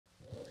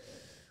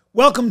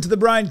Welcome to the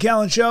Bryan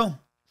Callen Show.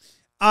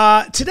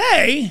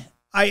 Today,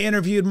 I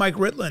interviewed Mike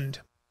Ritland.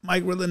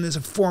 Mike Ritland is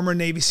a former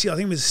Navy SEAL. I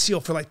think he was a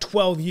SEAL for like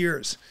 12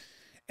 years.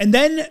 And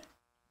then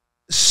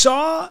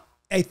saw,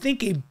 I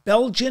think, a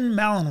Belgian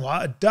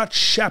Malinois, a Dutch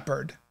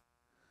Shepard,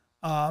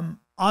 on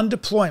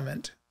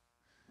deployment.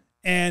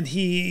 And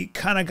he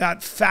kind of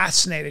got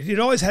fascinated. He'd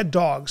always had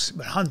dogs,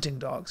 but hunting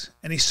dogs.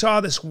 And he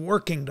saw this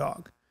working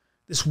dog,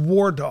 this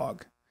war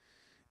dog,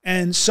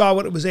 and saw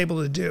what it was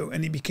able to do.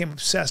 And he became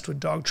obsessed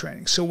with dog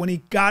training. So when he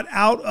got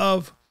out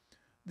of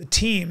the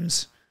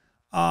teams,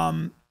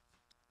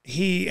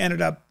 he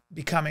ended up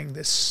becoming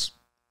this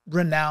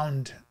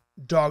renowned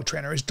dog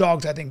trainer. His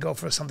dogs, I think, go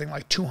for something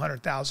like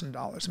 $200,000.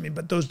 I mean,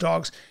 but those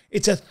dogs,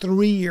 it's a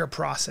 3-year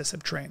process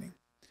of training.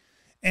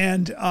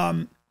 And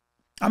I'm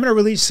going to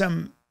release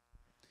some,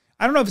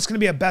 I don't know if it's going to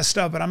be a best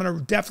of, but I'm going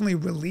to definitely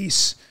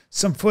release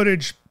some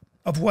footage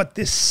of what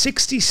this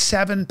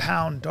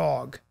 67-pound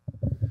dog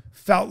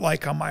felt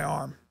like on my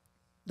arm.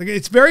 Like,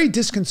 it's very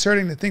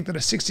disconcerting to think that a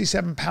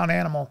 67-pound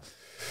animal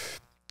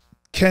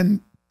can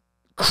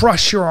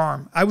crush your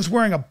arm. I was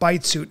wearing a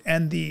bite suit,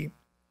 and the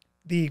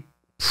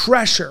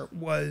pressure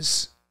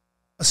was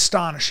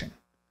astonishing.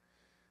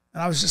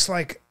 And I was just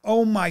like,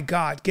 oh my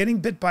God, getting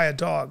bit by a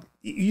dog.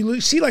 You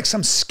see like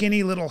some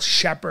skinny little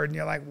shepherd, and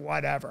you're like,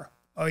 whatever.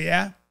 Oh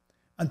yeah?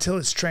 Until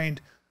it's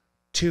trained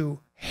to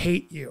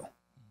hate you,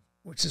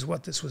 which is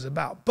what this was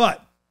about.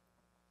 But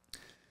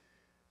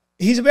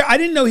I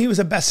didn't know he was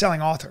a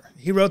best-selling author.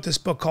 He wrote this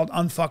book called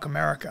Unfuck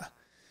America.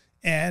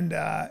 And,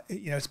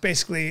 it's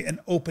basically an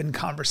open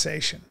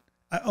conversation,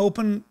 an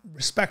open,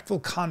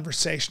 respectful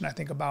conversation, I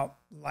think, about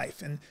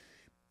life. And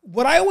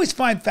what I always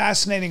find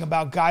fascinating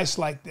about guys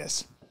like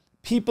this,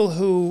 people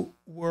who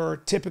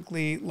were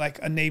typically like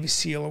a Navy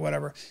SEAL or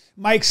whatever,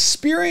 my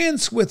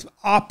experience with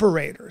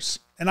operators,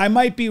 and I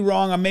might be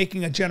wrong, I'm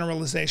making a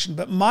generalization,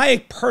 but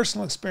my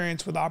personal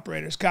experience with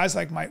operators, guys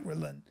like Mike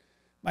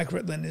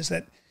Ritland, is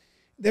that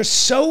they're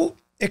so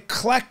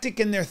eclectic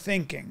in their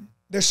thinking.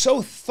 They're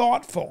so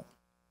thoughtful.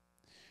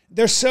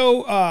 They're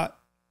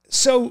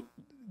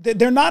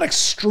they're not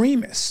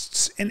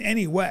extremists in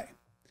any way.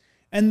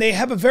 And they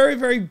have a very,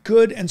 very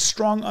good and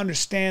strong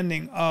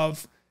understanding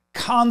of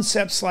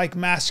concepts like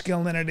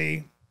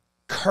masculinity,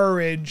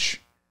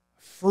 courage,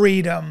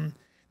 freedom.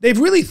 They've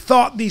really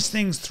thought these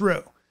things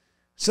through.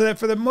 So that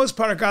for the most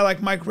part, a guy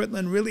like Mike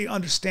Ritland really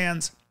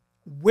understands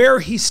where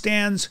he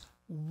stands,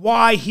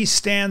 why he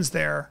stands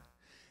there,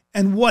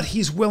 and what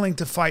he's willing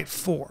to fight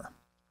for.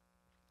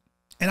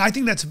 And I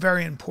think that's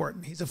very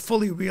important. He's a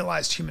fully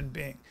realized human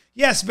being.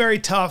 Yes, very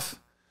tough.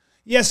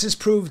 Yes, has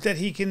proved that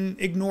he can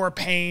ignore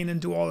pain and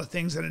do all the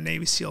things that a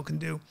Navy SEAL can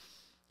do.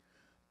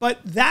 But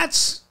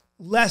that's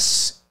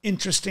less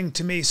interesting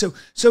to me. So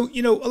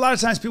a lot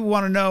of times people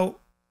want to know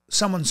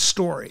someone's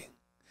story.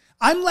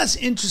 I'm less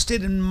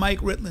interested in Mike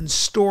Ritland's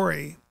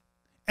story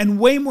and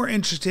way more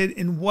interested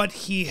in what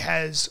he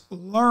has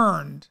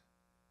learned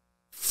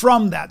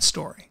from that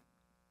story.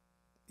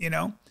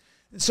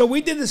 So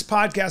we did this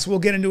podcast. We'll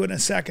get into it in a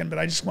second, but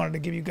I just wanted to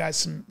give you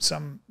guys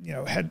some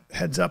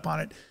heads up on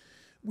it.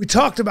 We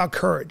talked about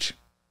courage,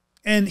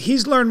 and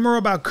he's learned more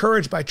about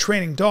courage by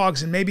training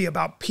dogs and maybe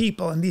about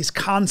people and these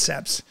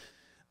concepts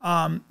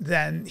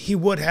than he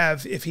would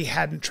have if he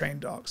hadn't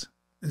trained dogs.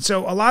 And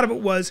so a lot of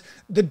it was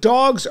the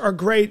dogs are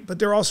great, but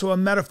they're also a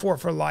metaphor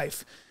for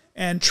life.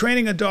 And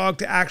training a dog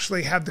to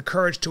actually have the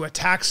courage to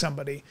attack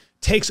somebody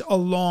takes a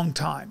long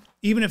time,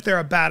 even if they're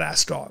a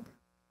badass dog.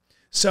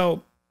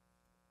 So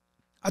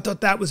I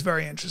thought that was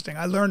very interesting.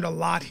 I learned a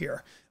lot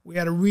here. We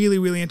had a really,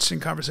 really interesting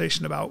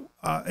conversation about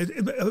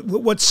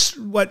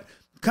what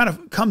kind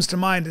of comes to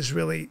mind is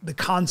really the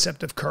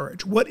concept of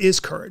courage. What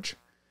is courage?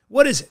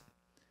 What is it?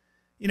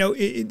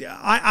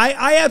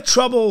 I have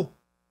trouble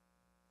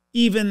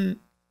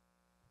even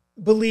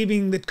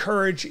believing that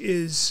courage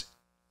is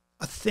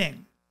a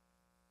thing.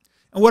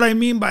 And what I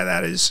mean by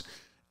that is,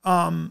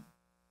 are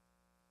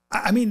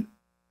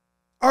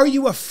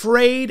you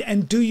afraid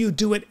and do you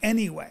do it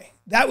anyway?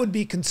 That would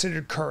be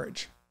considered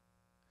courage.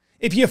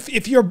 If you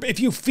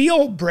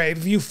feel brave,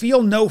 if you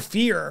feel no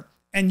fear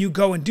and you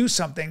go and do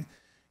something,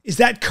 is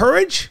that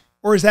courage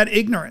or is that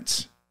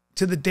ignorance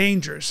to the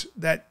dangers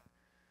that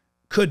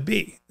could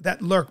be,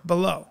 that lurk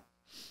below?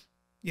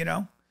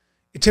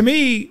 To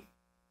me,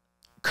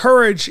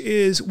 courage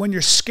is when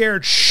you're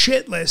scared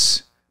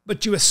shitless,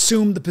 but you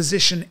assume the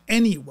position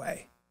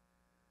anyway.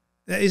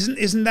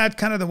 Isn't that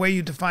kind of the way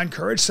you define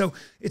courage? So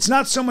it's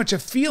not so much a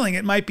feeling,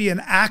 it might be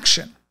an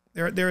action.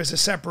 There is a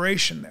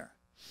separation there.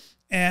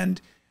 And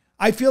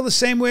I feel the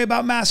same way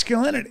about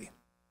masculinity.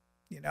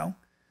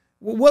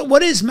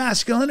 What is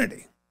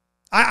masculinity?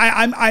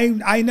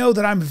 I know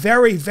that I'm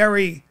very,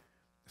 very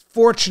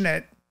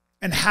fortunate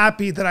and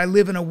happy that I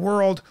live in a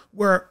world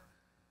where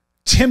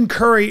Tim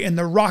Curry in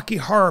the Rocky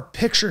Horror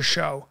Picture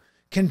Show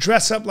can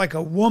dress up like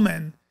a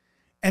woman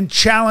and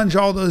challenge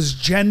all those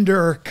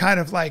gender kind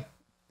of like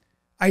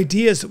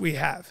ideas that we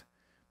have.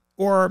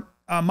 Or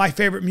my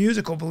favorite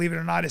musical, believe it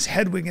or not, is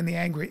Hedwig and the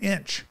Angry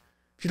Inch.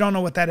 If you don't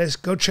know what that is,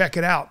 go check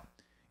it out.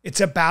 It's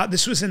about,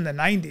 this was in the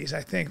 90s,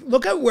 I think.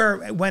 Look at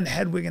when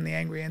Hedwig and the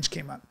Angry Inch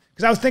came up.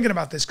 Because I was thinking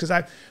about this, because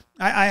I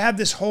have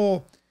this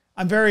whole,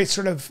 I'm very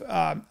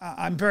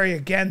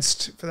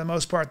against, for the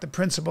most part, the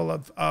principle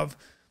of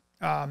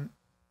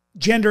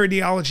gender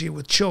ideology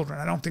with children.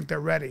 I don't think they're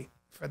ready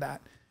for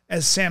that.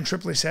 As Sam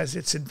Tripoli says,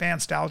 it's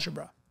advanced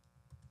algebra.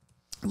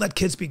 Let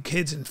kids be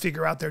kids and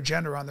figure out their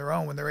gender on their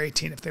own when they're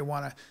 18. If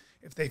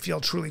they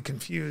feel truly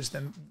confused,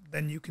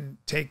 then you can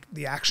take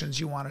the actions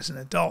you want as an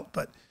adult.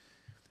 But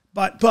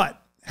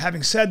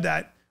having said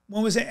that,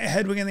 when was it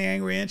Hedwig and the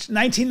Angry Inch?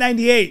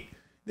 1998.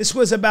 This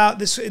was about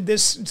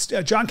this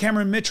John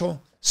Cameron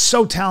Mitchell,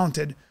 so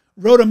talented,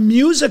 wrote a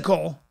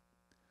musical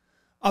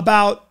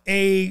about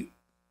a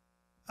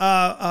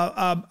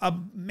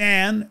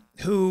man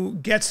who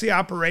gets the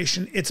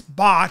operation. It's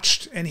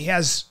botched, and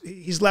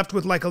he's left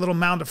with like a little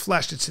mound of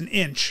flesh. It's an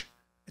inch.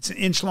 It's an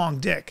inch-long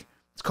dick.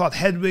 It's called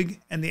Hedwig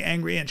and the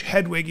Angry Inch.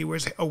 Hedwig, he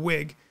wears a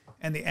wig,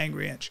 and the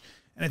Angry Inch.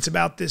 And it's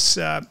about this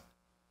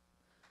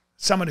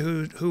someone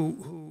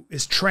who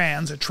is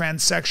trans, a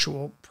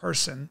transsexual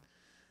person,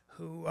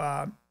 who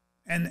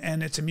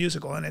and it's a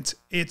musical, and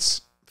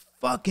it's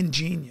fucking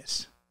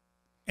genius.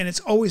 And it's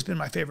always been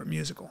my favorite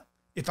musical.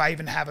 If I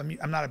even have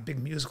I'm not a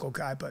big musical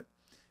guy, but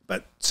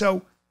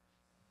so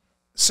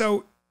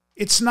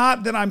it's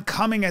not that I'm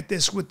coming at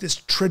this with this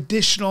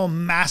traditional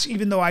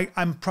even though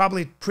I'm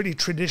probably pretty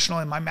traditional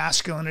in my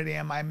masculinity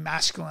and my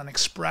masculine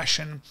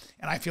expression,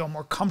 and I feel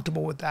more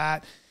comfortable with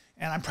that,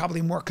 and I'm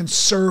probably more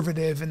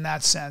conservative in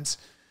that sense.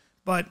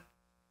 But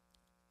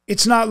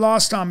it's not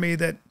lost on me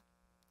that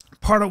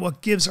part of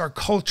what gives our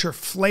culture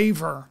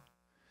flavor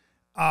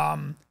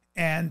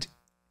and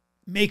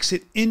makes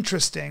it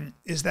interesting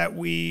is that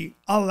we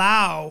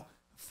allow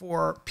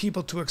for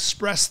people to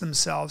express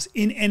themselves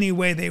in any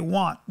way they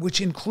want, which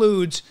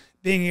includes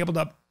being able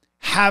to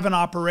have an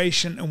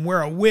operation and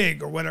wear a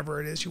wig or whatever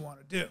it is you want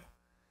to do.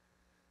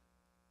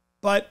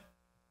 But,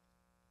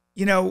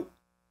 you know,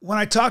 when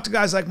I talk to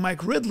guys like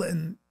Mike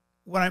Ritland,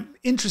 what I'm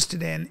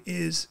interested in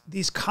is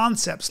these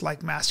concepts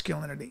like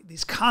masculinity,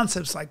 these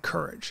concepts like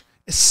courage,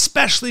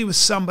 especially with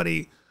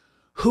somebody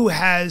who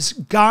has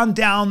gone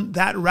down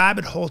that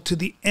rabbit hole to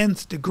the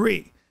nth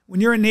degree.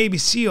 When you're a Navy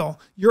SEAL,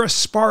 you're a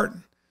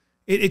Spartan.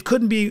 It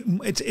couldn't be,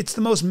 it's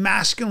the most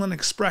masculine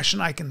expression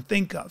I can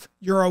think of.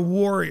 You're a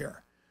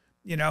warrior,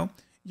 you know?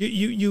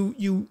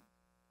 You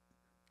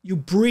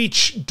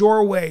breach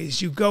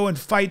doorways, you go and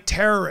fight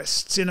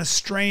terrorists in a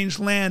strange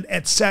land,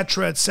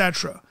 etc.,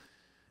 etc.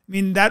 I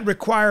mean, that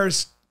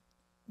requires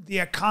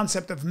the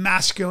concept of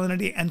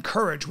masculinity and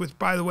courage, which,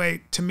 by the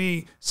way, to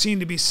me, seem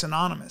to be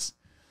synonymous.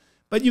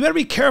 But you better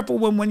be careful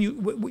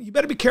you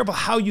better be careful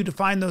how you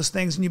define those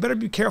things, and you better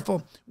be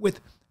careful with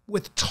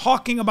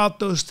talking about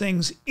those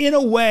things in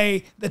a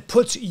way that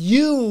puts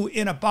you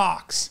in a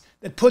box,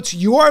 that puts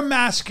your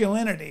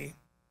masculinity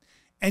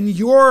and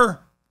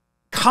your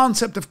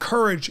concept of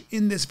courage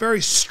in this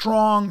very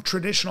strong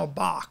traditional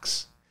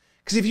box.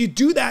 Because if you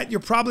do that, you're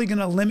probably going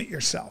to limit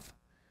yourself.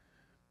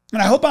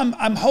 And I hope I'm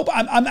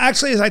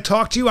actually, as I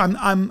talk to you,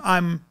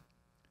 I'm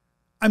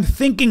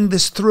thinking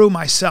this through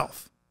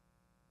myself.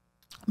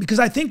 Because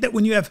I think that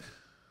when you have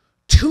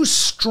too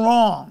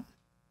strong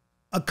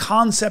a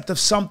concept of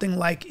something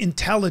like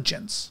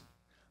intelligence,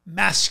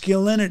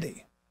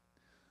 masculinity,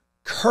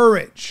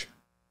 courage,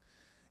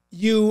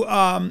 you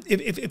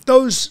if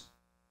those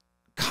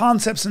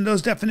concepts and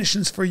those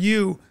definitions for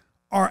you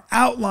are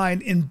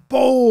outlined in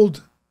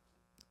bold,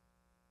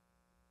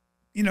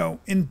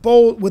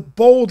 with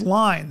bold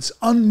lines,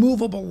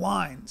 unmovable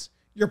lines,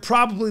 you're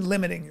probably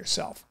limiting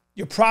yourself.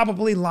 You're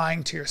probably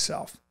lying to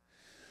yourself.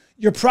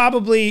 You're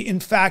probably, in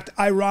fact,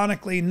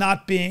 ironically,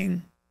 not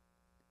being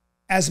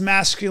as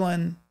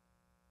masculine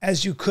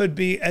as you could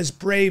be, as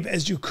brave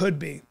as you could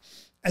be,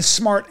 as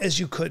smart as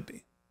you could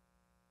be.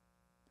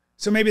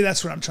 So maybe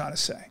that's what I'm trying to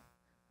say.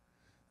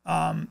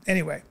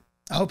 Anyway,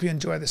 I hope you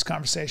enjoy this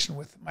conversation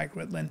with Mike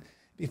Ritland.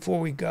 Before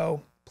we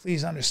go,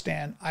 please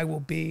understand I will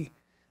be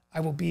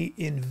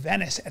in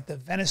Venice at the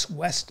Venice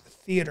West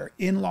Theater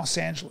in Los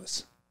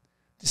Angeles,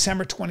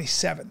 December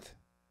 27th,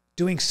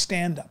 doing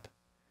stand-up.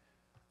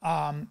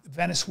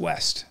 Venice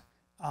West.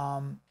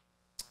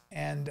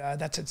 And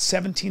that's at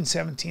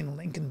 1717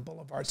 Lincoln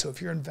Boulevard. So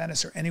if you're in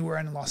Venice or anywhere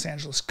in Los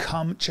Angeles,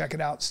 come check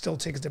it out. Still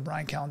tickets at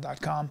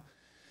bryancallen.com.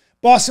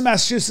 Boston,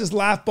 Massachusetts,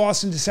 Laugh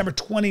Boston, December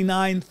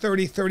 29,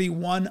 30,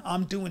 31.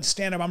 I'm doing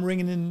stand-up. I'm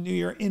ringing in the new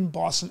year in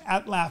Boston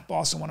at Laugh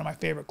Boston, one of my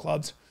favorite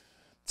clubs.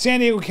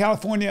 San Diego,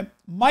 California,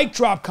 Mic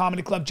Drop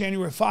Comedy Club,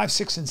 January 5,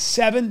 6, and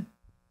 7.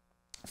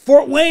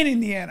 Fort Wayne,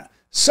 Indiana,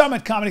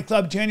 Summit Comedy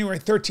Club, January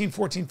 13,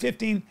 14,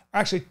 15. Or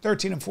actually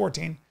 13 and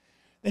 14.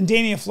 Then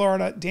Dania,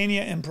 Florida,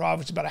 Dania Improv,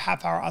 which is about a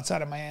half hour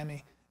outside of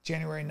Miami,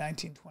 January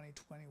 19,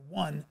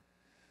 2021.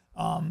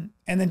 And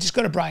then just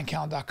go to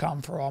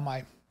bryancallen.com for all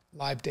my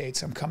live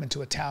dates. I'm coming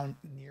to a town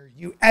near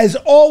you. As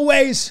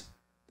always,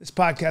 this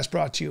podcast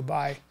brought to you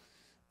by,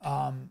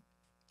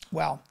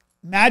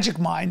 Magic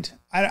Mind.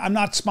 I'm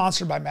not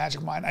sponsored by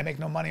Magic Mind. I make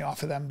no money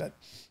off of them, but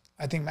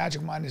I think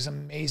Magic Mind is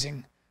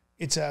amazing.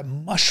 It's a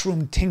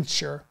mushroom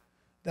tincture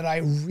that I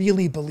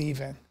really believe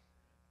in.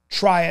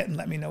 Try it and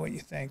let me know what you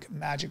think.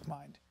 Magic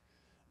Mind.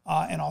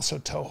 And also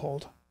Toe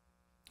Hold.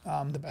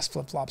 The best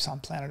flip-flops on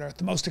planet Earth.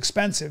 The most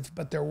expensive,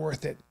 but they're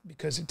worth it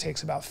because it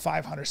takes about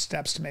 500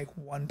 steps to make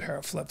one pair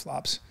of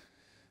flip-flops.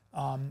 We're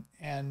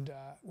going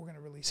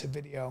to release a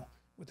video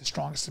with the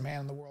strongest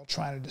man in the world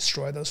trying to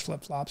destroy those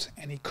flip-flops,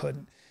 and he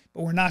couldn't.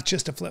 But we're not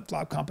just a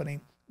flip-flop company.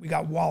 We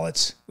got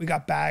wallets, we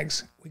got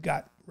bags, we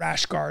got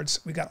rash guards,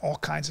 we got all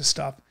kinds of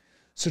stuff.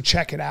 So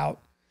check it out.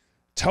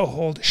 Toe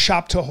Hold,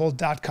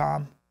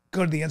 shoptoehold.com.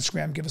 Go to the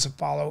Instagram, give us a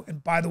follow.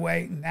 And by the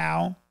way,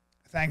 now,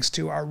 thanks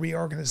to our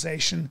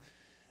reorganization,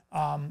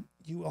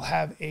 you will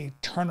have a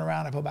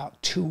turnaround of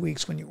about 2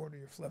 weeks when you order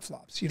your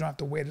flip-flops. You don't have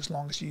to wait as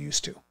long as you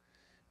used to,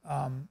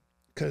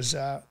 because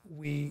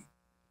we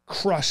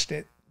crushed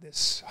it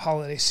this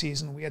holiday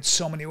season. We had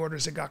so many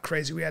orders, it got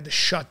crazy. We had to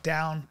shut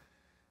down,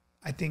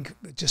 I think,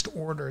 just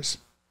orders.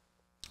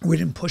 We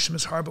didn't push them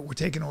as hard, but we're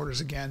taking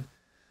orders again.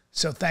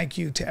 So thank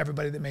you to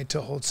everybody that made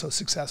Toe Hold so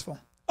successful.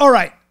 All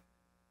right,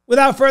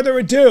 without further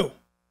ado,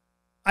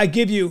 I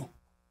give you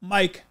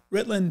Mike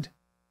Ritland.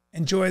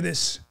 Enjoy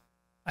this.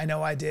 I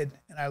know I did,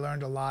 and I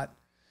learned a lot.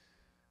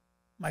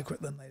 Mike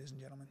Ritland, ladies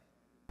and gentlemen.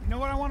 You know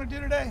what I want to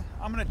do today?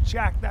 I'm going to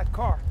jack that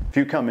car. If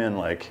you come in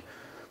like,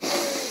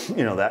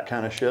 you know, that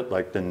kind of shit,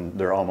 like, then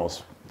they're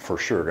almost for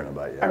sure going to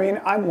bite you. I mean,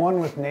 I'm one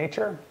with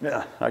nature.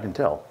 Yeah, I can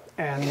tell.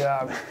 And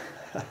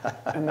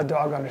and the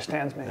dog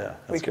understands me. Yeah,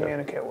 we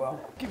communicate well.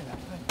 Give me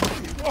that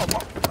thing. Whoa,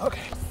 whoa.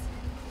 Okay.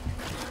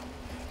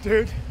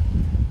 Dude,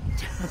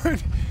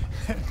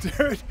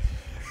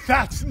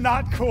 that's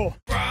not cool.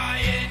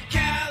 Bryan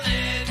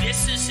Callen,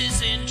 this is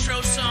his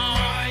intro song.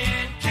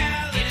 Bryan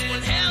Callen, it's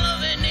one hell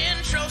of an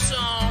intro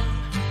song.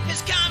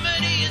 His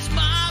comedy is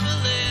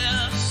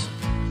marvelous.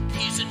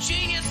 He's a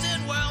genius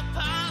in world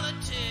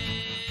politics.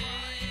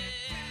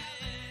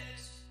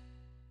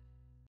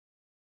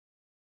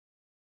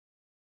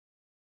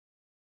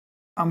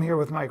 I'm here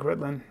with Mike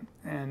Ritland,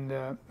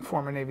 and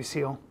former Navy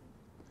SEAL,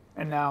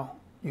 and now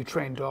you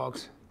train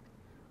dogs.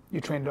 You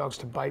train dogs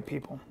to bite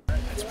people.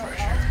 That's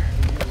pressure.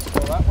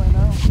 Go that way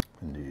now.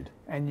 Indeed.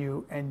 And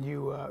you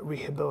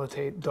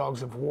rehabilitate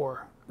dogs of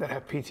war that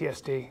have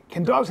PTSD.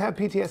 Can dogs have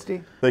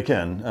PTSD? They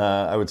can.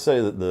 I would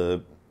say that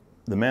the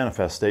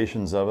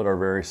manifestations of it are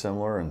very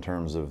similar in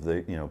terms of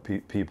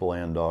people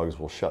and dogs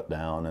will shut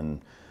down,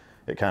 and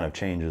it kind of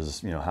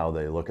changes how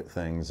they look at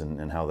things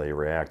and how they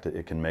react.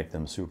 It can make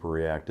them super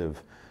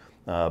reactive.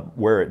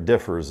 Where it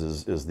differs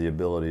is the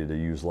ability to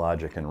use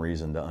logic and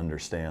reason to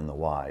understand the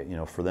why.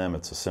 For them,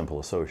 it's a simple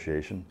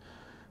association.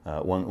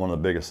 One of the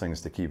biggest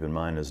things to keep in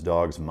mind is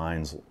dogs'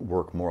 minds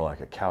work more like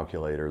a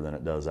calculator than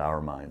it does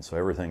our minds. So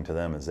everything to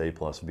them is A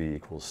plus B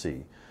equals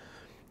C.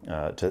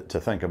 To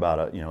think about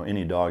it,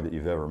 any dog that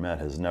you've ever met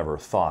has never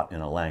thought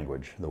in a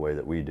language the way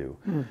that we do.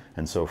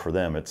 And so for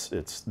them,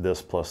 it's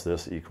this plus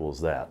this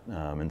equals that.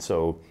 And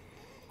so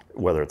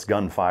whether it's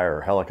gunfire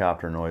or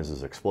helicopter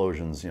noises,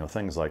 explosions,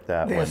 things like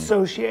that. They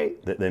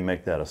associate? They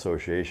make that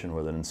association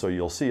with it. And so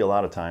you'll see a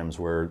lot of times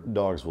where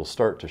dogs will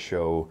start to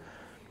show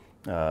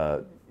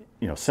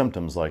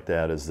symptoms like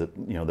that is that,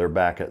 they're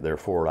back at their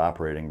forward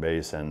operating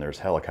base and there's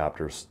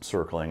helicopters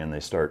circling and they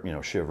start,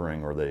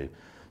 shivering, or they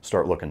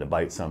start looking to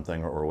bite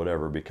something or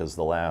whatever, because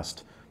the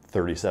last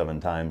 37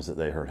 times that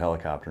they heard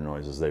helicopter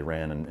noises, they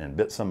ran and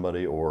bit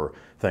somebody, or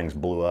things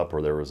blew up,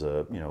 or there was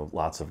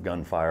lots of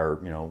gunfire,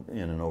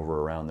 in and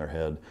over around their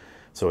head.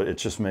 So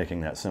it's just making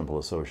that simple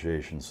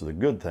association. So the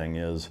good thing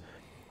is,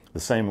 the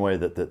same way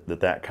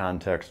that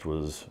context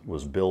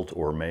was built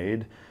or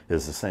made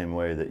is the same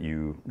way that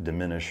you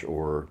diminish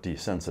or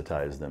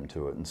desensitize them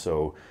to it. And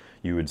so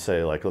you would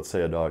say, like, let's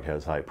say a dog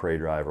has high prey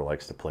drive or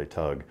likes to play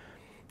tug.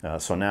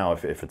 So now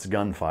if it's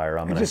gunfire,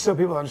 I'm going to... Just so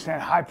people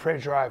understand, high prey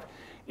drive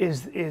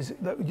is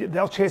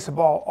they'll chase a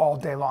ball all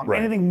day long. Right.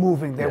 Anything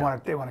moving, they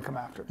want to come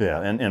after.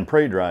 Yeah, and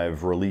prey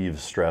drive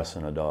relieves stress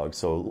in a dog.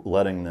 So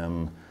letting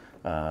them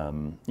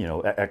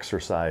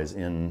exercise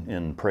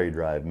in prey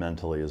drive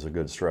mentally is a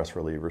good stress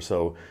reliever.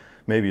 So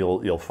maybe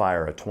you'll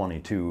fire a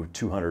 22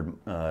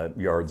 200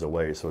 yards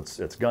away. So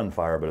it's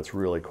gunfire, but it's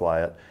really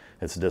quiet,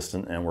 it's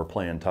distant, and we're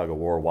playing tug of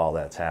war while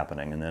that's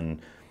happening. And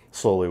then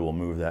slowly we'll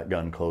move that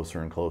gun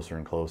closer and closer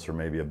and closer,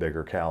 maybe a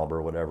bigger caliber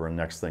or whatever. And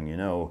next thing you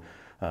know,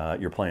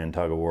 you're playing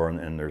tug of war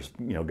and there's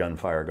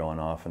gunfire going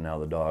off, and now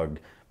the dog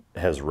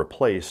has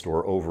replaced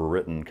or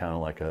overwritten, kind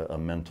of like a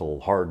mental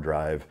hard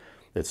drive.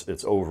 It's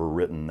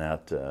overwritten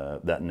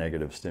that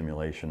negative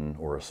stimulation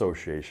or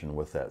association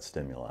with that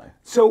stimuli.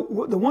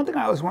 So the one thing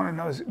I always want to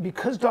know is,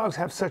 because dogs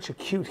have such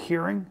acute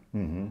hearing,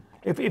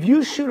 if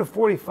you shoot a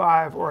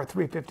 45 or a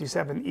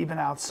 357 even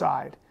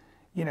outside,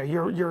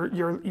 your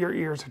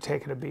ears are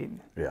taking a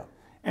beating. Yeah.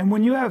 And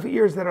when you have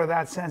ears that are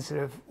that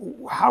sensitive,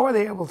 how are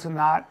they able to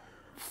not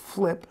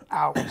flip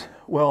out?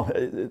 Well,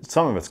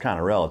 some of it's kind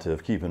of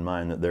relative. Keep in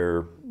mind that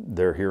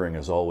their hearing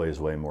is always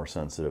way more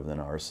sensitive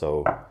than ours.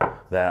 So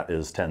that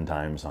is 10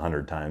 times,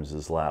 100 times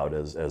as loud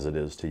as it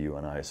is to you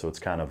and I. So it's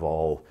kind of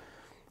all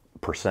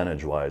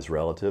percentage-wise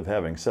relative.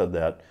 Having said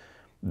that,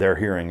 their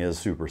hearing is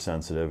super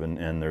sensitive,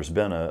 and there's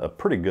been a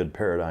pretty good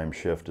paradigm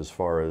shift as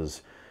far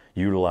as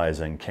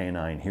utilizing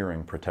canine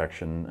hearing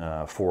protection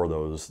for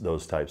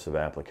those types of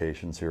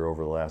applications here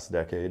over the last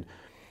decade,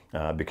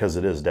 because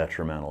it is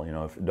detrimental. You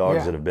know, if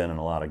dogs that have been in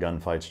a lot of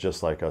gunfights,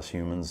 just like us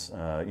humans,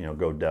 you know,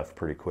 go deaf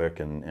pretty quick,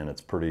 and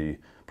it's pretty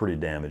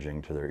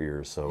damaging to their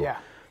ears. So,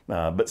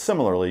 but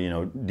similarly, you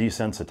know,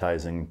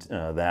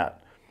 desensitizing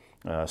that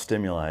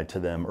stimuli to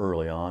them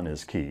early on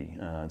is key.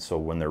 So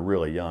when they're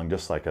really young,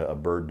 just like a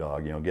bird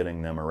dog, you know,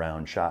 getting them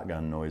around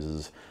shotgun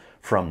noises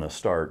from the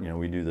start. You know,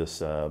 we do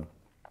this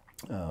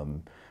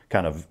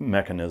kind of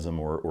mechanism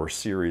or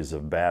series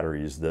of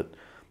batteries that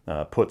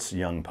puts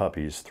young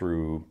puppies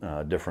through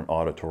different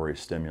auditory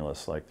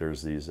stimulus. Like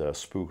there's these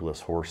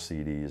spookless horse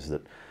CDs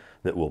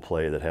that will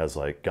play that has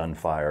like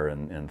gunfire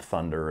and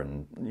thunder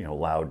and, you know,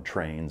 loud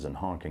trains and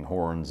honking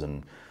horns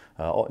and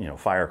you know,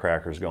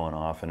 firecrackers going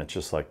off, and it's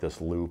just like this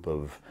loop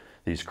of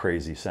these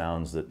crazy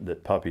sounds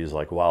that puppies,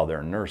 like while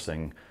they're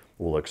nursing,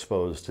 will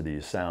expose to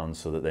these sounds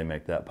so that they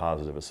make that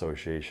positive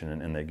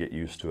association and they get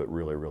used to it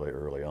really, really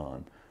early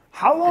on.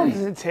 How long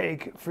does it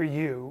take for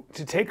you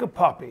to take a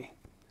puppy?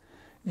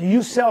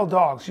 You sell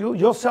dogs.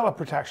 You'll sell a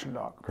protection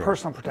dog,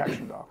 personal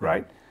protection dog,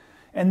 right?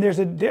 And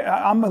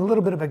I'm a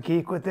little bit of a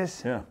geek with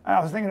this. Yeah.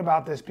 I was thinking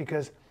about this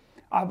because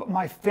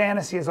my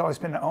fantasy has always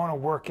been to own a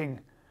working,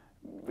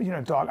 you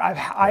know, dog. I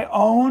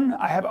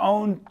have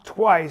owned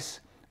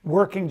twice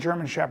working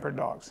German Shepherd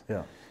dogs.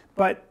 Yeah.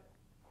 But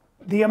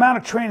the amount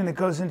of training that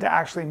goes into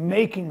actually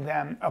making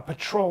them a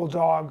patrol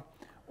dog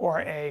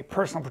or a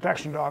personal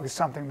protection dog is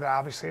something that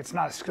obviously it's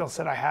not a skill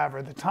set I have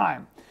or the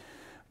time.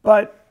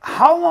 But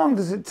how long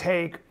does it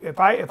take if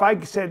I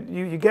said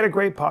you get a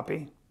great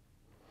puppy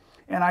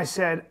and I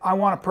said I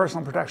want a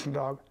personal protection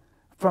dog,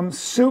 from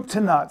soup to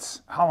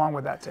nuts, how long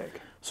would that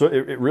take? So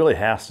it really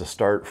has to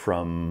start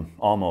from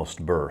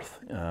almost birth,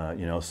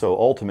 you know. So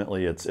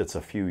ultimately, it's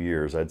a few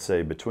years. I'd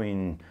say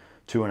between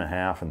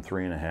 2.5 and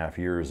 3.5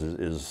 years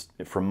is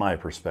from my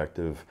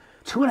perspective.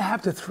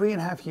 2.5 to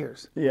 3.5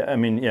 years. Yeah, I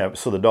mean, yeah.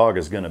 So the dog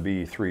is going to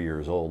be 3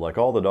 years old. Like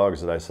all the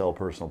dogs that I sell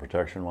personal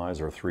protection wise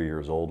are 3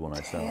 years old when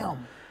I sell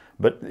them.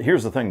 But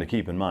here's the thing to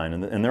keep in mind,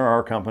 and there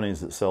are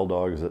companies that sell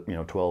dogs at, you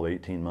know, 12,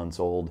 18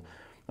 months old.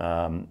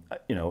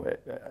 You know,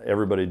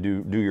 everybody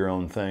do your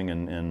own thing,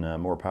 and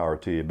more power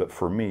to you. But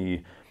for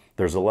me,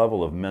 there's a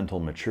level of mental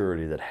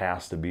maturity that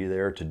has to be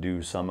there to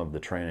do some of the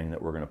training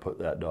that we're going to put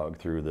that dog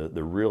through.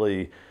 The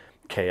really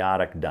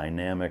chaotic,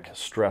 dynamic,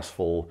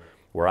 stressful,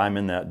 where I'm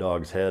in that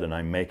dog's head and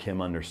I make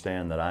him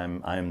understand that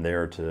I'm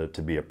there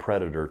to be a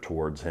predator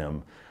towards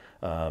him.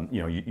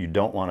 You know, you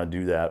don't want to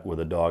do that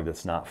with a dog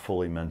that's not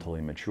fully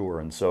mentally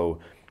mature. And so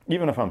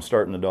even if I'm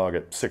starting the dog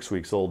at 6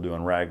 weeks old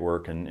doing rag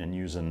work and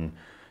using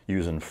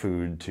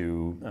food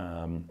to,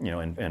 you know,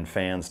 and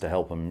fans to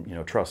help him, you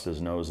know, trust his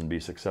nose and be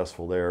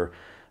successful there.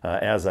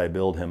 As I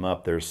build him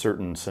up, there's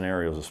certain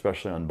scenarios,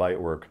 especially on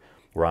bite work,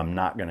 where I'm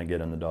not going to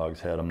get in the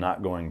dog's head. I'm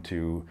not going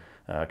to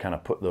kind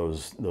of put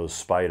those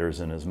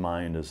spiders in his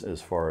mind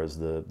as far as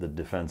the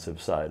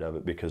defensive side of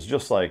it. Because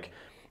just like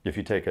if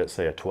you take,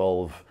 say, a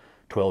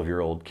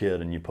 12-year-old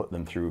kid and you put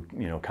them through,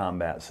 you know,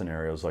 combat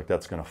scenarios, like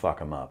that's going to fuck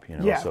them up, you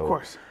know. Yeah, so, of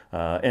course.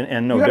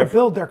 And no, you got to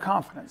build their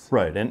confidence.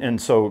 Right,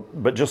 and so,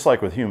 but just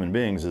like with human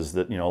beings, is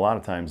that, you know, a lot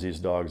of times these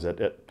dogs at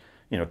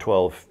you know,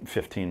 12,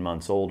 15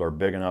 months old are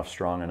big enough,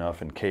 strong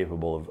enough, and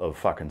capable of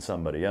fucking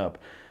somebody up,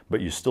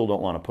 but you still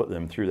don't want to put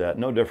them through that.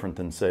 No different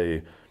than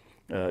say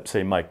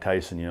Mike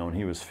Tyson, you know, when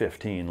he was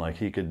 15, like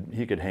he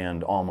could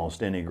hand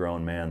almost any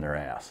grown man their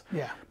ass.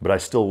 Yeah. But I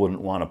still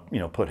wouldn't want to, you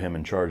know, put him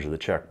in charge of the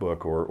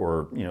checkbook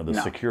or you know, the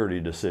security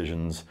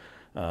decisions,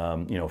 you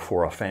know,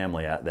 for a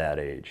family at that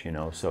age, you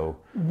know. So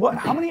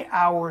how many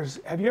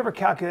hours have you ever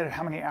calculated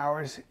how many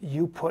hours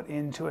you put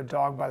into a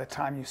dog by the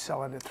time you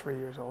sell it at 3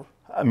 years old?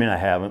 I mean, I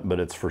haven't, but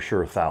it's for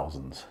sure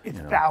thousands. It's,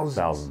 you know, thousands.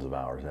 Thousands of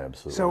hours,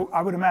 absolutely. So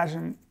I would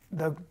imagine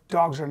the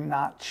dogs are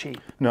not cheap.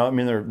 No, I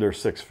mean, they're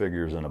 6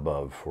 figures and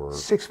above for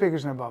 6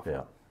 figures and above.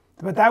 Yeah.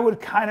 But that would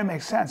kind of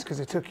make sense because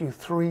it took you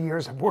 3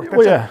 years of work.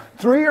 Well, yeah.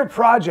 A 3-year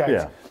project.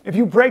 Yeah. If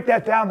you break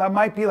that down, that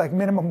might be like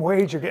minimum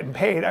wage you're getting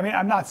paid. I mean,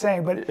 I'm not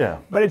saying, but yeah.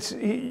 But it's,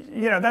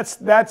 you know,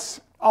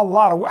 that's a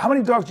lot of. How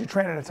many dogs do you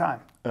train at a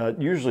time?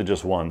 Usually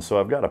just one. So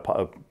I've got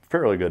a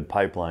fairly good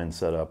pipeline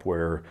set up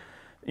where,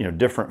 you know,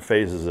 different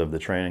phases of the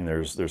training.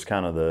 There's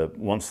kind of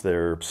once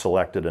they're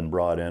selected and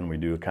brought in, we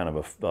do kind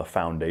of a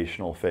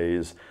foundational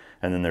phase,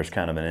 and then there's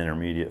kind of an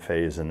intermediate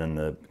phase, and then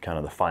the kind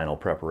of the final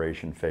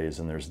preparation phase,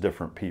 and there's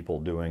different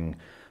people doing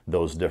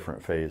those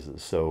different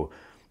phases. So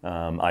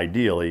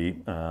ideally,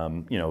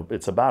 you know,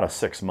 it's about a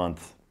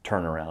 6-month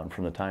turnaround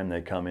from the time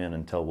they come in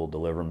until we'll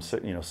deliver them.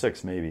 You know,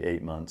 6, maybe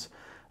 8 months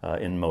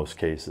in most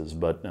cases.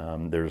 But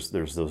there's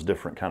those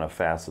different kind of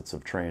facets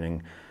of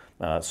training.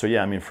 So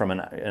yeah, I mean, from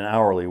an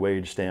hourly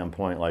wage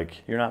standpoint,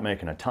 like you're not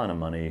making a ton of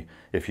money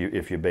if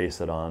you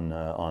base it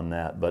on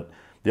that. But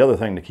the other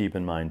thing to keep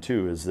in mind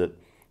too is that,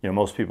 you know,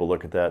 most people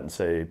look at that and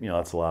say, you know,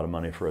 that's a lot of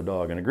money for a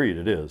dog, and agreed,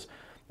 it is.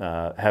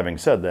 Having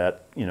said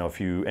that, you know, if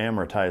you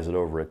amortize it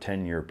over a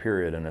 10-year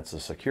period and it's a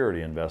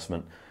security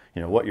investment,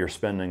 what you're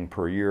spending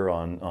per year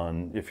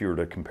on if you were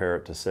to compare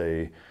it to,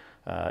 say,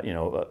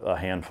 a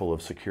handful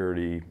of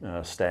security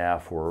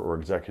staff or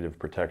executive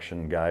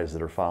protection guys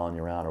that are following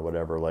you around or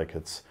whatever, like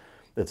it's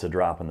a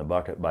drop in the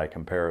bucket by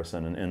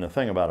comparison. And the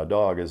thing about a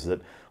dog is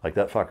that, like,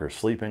 that fucker's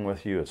sleeping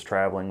with you, it's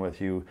traveling with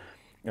you,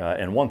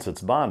 and once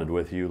it's bonded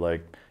with you,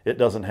 like, it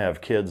doesn't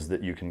have kids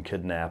that you can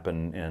kidnap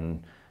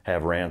and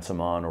have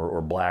ransom on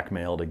or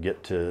blackmail to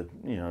get to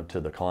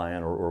the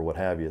client or what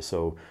have you.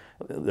 So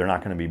they're not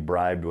going to be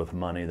bribed with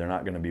money. They're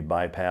not going to be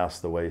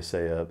bypassed the way,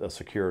 say, a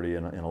security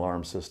and an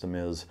alarm system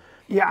is.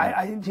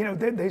 Yeah,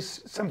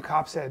 some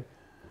cop said,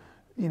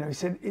 he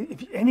said,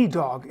 if any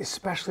dog,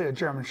 especially a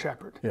German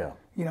Shepherd. Yeah.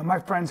 My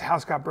friend's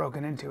house got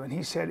broken into, and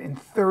he said in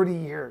 30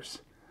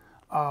 years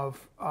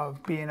of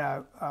being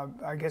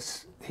I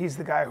guess he's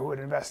the guy who would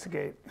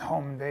investigate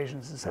home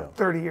invasions and stuff.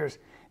 30 years.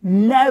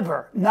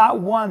 Never, not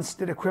once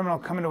did a criminal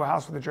come into a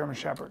house with a German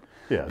Shepherd.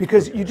 Yeah.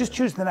 Because you just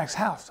choose the next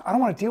house. I don't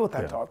want to deal with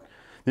that dog.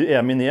 Yeah,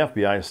 I mean, the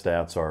FBI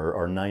stats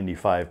are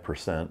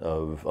 95%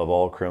 of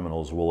all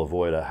criminals will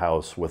avoid a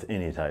house with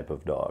any type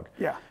of dog.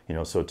 Yeah.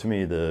 So to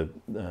me,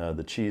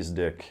 the cheese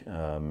dick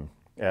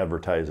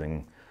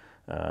advertising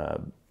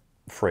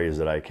phrase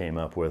that I came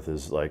up with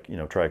is like,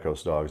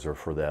 Tricos dogs are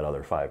for that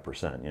other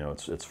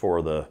 5%. It's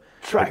for the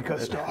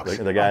Tricos dogs.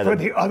 The guy for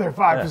the other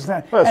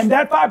 5%. Well, and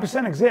that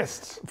 5%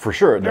 exists. For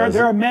sure it does.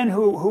 There are men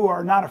who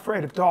are not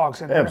afraid of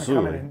dogs, and they're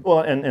absolutely. Come in. Well,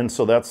 and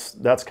so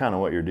that's kind of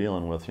what you're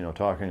dealing with.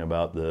 Talking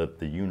about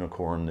the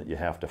unicorn that you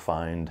have to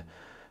find,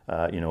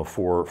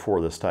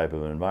 for this type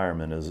of an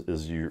environment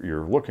is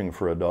you're looking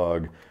for a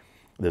dog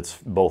that's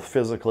both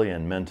physically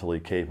and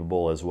mentally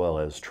capable as well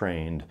as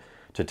trained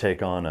to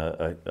take on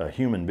a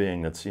human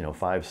being that's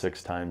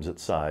 5-6 times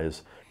its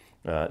size,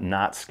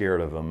 not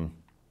scared of them,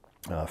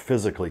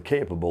 physically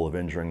capable of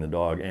injuring the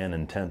dog and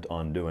intent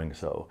on doing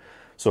so.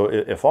 So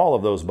if all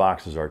of those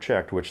boxes are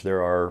checked, which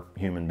there are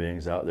human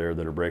beings out there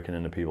that are breaking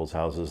into people's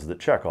houses that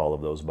check all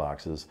of those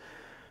boxes,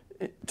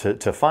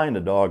 to find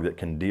a dog that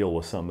can deal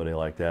with somebody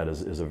like that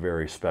is a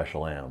very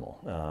special animal.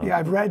 Yeah,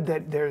 I've read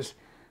that there's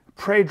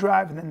prey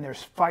drive and then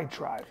there's fight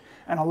drive.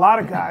 And a lot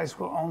of guys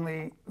will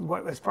only,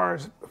 as far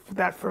as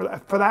that, for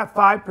that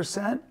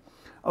 5%,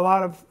 a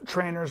lot of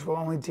trainers will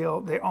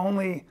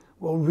only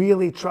will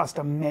really trust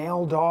a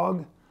male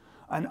dog,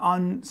 an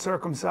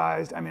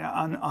uncircumcised,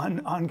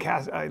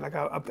 uncast, like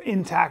a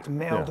intact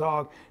male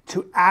dog,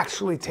 to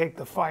actually take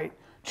the fight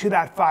to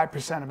that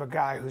 5% of a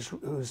guy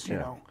who's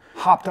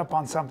hopped up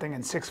on something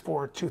in 6'4",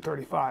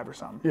 235 or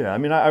something. Yeah,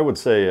 I would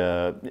say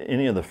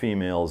any of the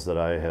females that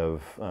I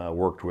have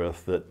worked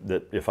with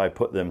that if I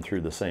put them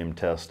through the same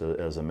test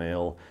as a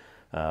male,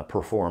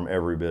 perform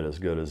every bit as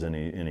good as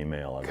any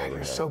male I've ever had.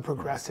 You're so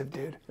progressive,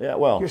 dude. Yeah,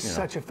 well, you're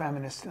such a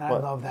feminist, and I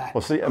love that.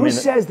 Well, see, who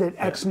says that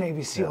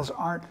ex-Navy SEALs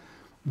aren't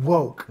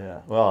woke?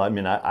 Yeah, well,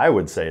 I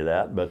would say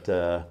that, but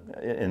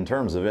in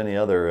terms of any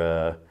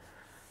other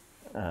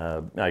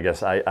I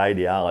guess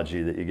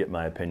ideology that you get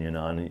my opinion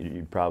on,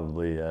 you'd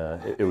probably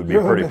it would be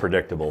pretty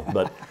predictable.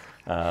 But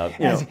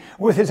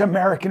with his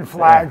American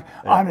flag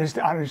on his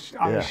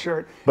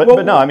shirt.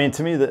 But no,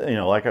 to me,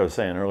 like I was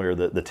saying earlier,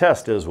 the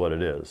test is what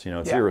it is.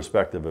 It's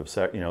irrespective of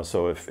sex.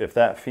 So if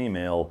that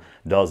female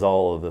does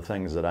all of the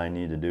things that I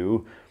need to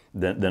do,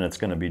 then it's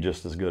going to be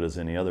just as good as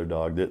any other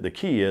dog. The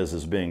key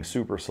is being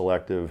super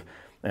selective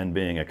and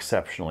being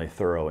exceptionally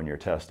thorough in your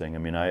testing.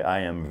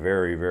 I am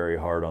very, very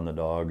hard on the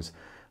dogs.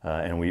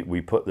 And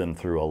we put them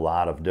through a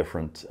lot of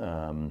different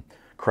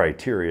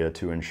criteria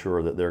to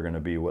ensure that they're going to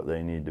be what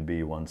they need to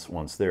be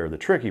once there. The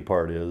tricky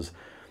part is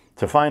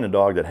to find a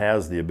dog that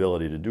has the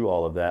ability to do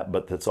all of that,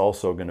 but that's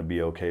also going to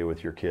be okay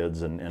with your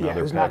kids and other pets.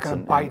 Who's not going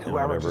to bite and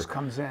whoever whatever. just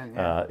comes in.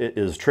 It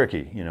is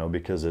tricky,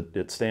 because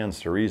it stands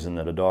to reason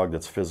that a dog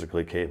that's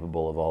physically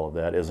capable of all of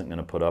that isn't going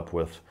to put up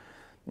with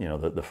the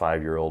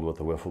 5-year-old with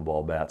a wiffle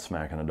ball bat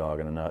smacking a dog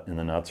in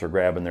the nuts or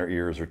grabbing their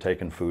ears or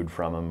taking food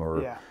from them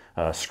or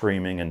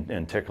screaming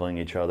and tickling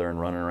each other and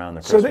running around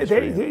the Christmas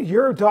tree.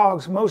 Your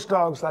dogs, most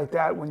dogs like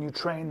that, when you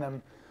train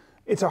them,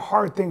 it's a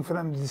hard thing for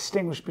them to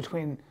distinguish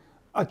between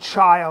a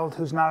child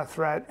who's not a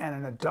threat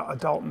and an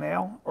adult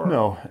male? Or?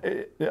 No.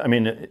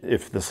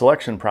 If the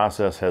selection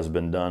process has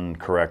been done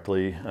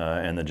correctly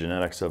and the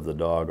genetics of the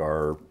dog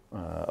are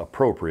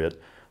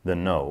appropriate,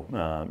 then no.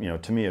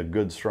 To me, a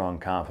good, strong,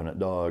 confident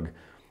dog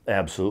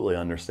absolutely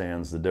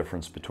understands the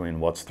difference between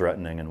what's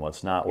threatening and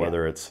what's not,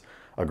 whether it's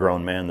a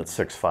grown man that's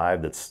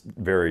 6'5", that's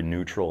very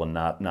neutral and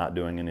not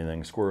doing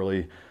anything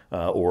squirrely,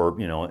 or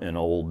an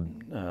old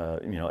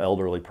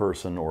elderly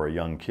person or a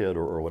young kid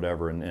or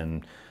whatever,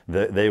 and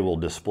they will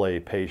display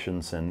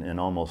patience and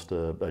almost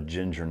a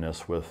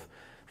gingerness with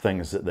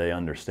things that they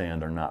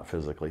understand are not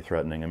physically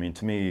threatening.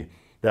 To me,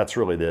 that's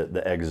really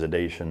the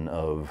exudation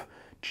of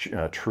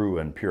true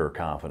and pure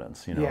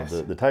confidence.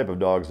 The type of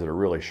dogs that are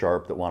really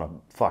sharp, that want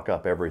to fuck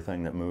up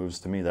everything that moves,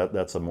 to me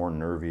that's a more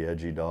nervy,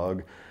 edgy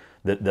dog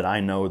that I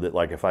know that,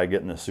 like, if I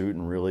get in a suit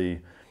and really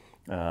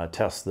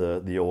test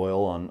the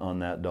oil on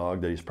that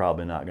dog, that he's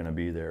probably not going to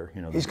be there.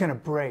 He's going to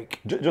break.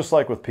 Just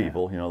like with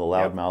people, the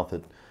loudmouth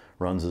that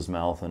runs his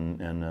mouth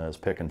and is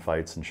picking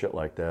fights and shit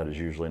like that is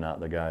usually not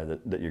the guy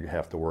that you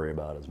have to worry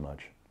about as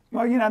much.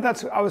 Well,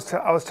 that's I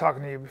was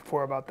talking to you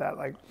before about that.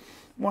 Like,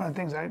 one of the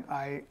things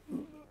I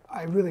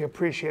really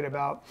appreciate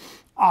about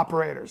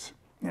operators.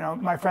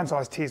 My friends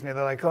always tease me.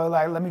 They're like, "Oh,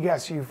 let me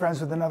guess, are you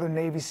friends with another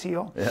Navy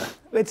SEAL?" Yeah.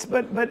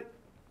 But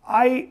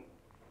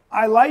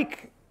I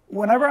like,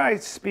 whenever I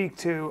speak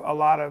to a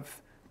lot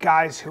of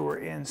guys who are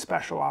in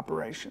special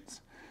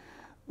operations,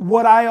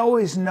 what I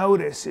always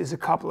notice is a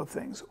couple of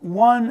things.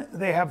 One,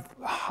 they have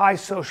high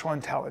social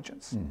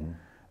intelligence,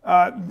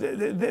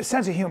 the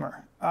sense of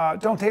humor.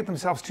 Don't take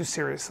themselves too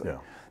seriously,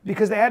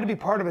 because they had to be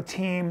part of a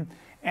team,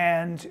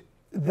 and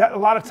that a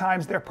lot of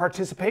times their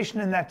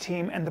participation in that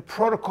team and the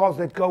protocols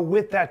that go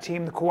with that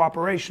team, the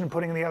cooperation,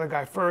 putting the other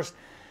guy first,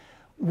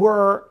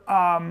 were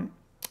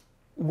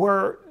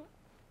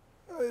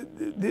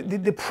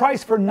the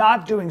price for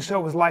not doing so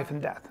was life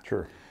and death.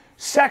 Sure.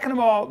 Second of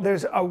all,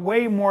 there's a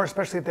way more,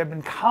 especially if they've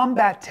been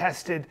combat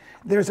tested,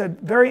 there's a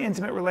very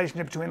intimate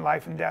relationship between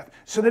life and death.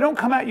 So they don't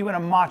come at you in a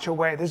macho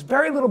way. There's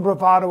very little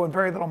bravado and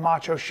very little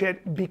macho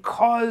shit,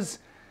 because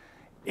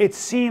it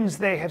seems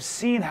they have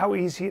seen how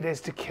easy it is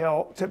to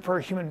kill, for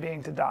a human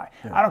being to die.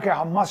 Yeah. I don't care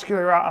how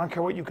muscular you are, I don't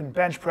care what you can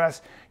bench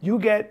press.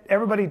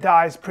 Everybody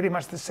dies pretty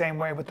much the same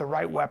way with the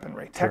right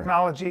weaponry. Sure.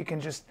 Technology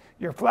can just,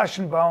 you're flesh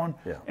and bone,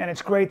 and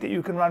it's great that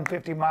you can run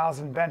 50 miles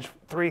and bench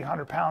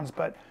 300 pounds,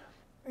 but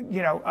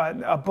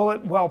a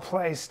bullet well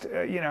placed,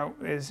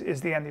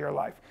 is the end of your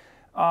life.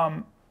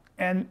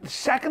 And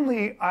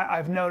secondly,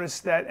 I've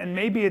noticed that, and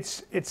maybe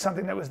it's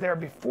something that was there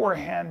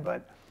beforehand,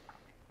 but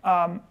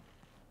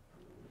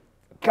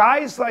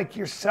guys like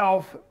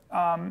yourself,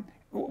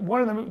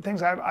 one of the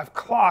things I've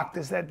clocked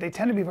is that they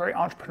tend to be very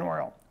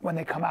entrepreneurial when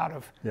they come out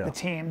of the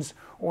teams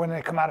or when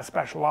they come out of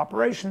special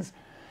operations.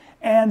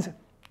 And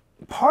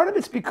part of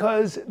it's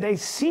because they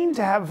seem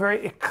to have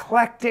very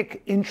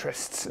eclectic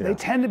interests. They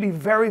tend to be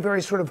very,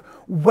 very sort of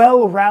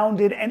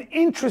well-rounded and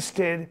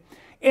interested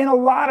in a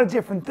lot of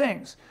different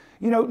things.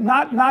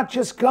 Not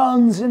just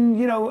guns and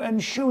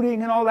and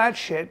shooting and all that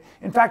shit.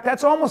 In fact,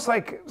 that's almost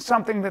like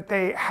something that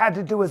they had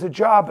to do as a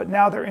job, but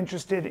now they're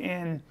interested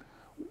in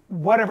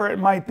whatever it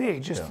might be,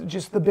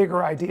 just the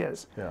bigger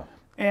ideas. Yeah.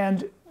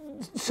 And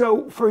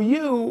so for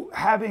you,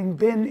 having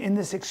been in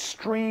this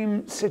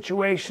extreme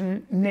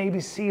situation, Navy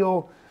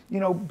SEAL,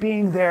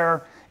 being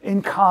there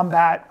in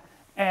combat,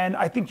 and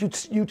I think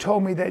you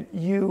told me that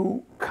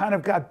you kind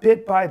of got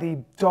bit by the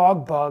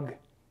dog bug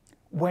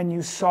when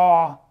you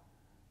saw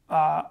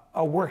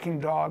a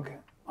working dog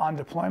on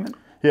deployment?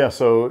 Yeah,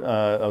 so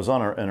I was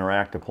on an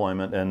Iraq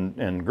deployment,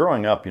 and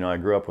growing up, I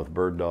grew up with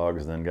bird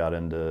dogs, then got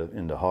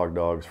into hog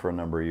dogs for a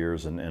number of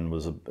years, and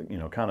was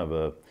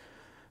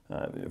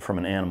from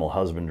an animal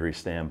husbandry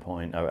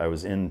standpoint, I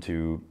was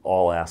into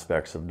all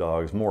aspects of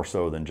dogs, more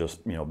so than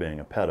just being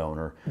a pet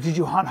owner. Did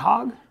you hunt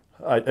hog?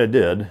 I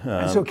did.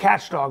 And so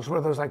catch dogs, were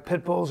those like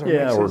pit bulls or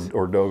mixes?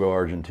 or Dogo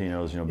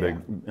Argentinos,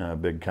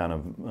 big kind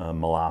of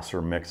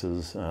Molosser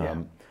mixes.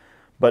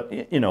 But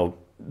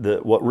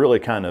what really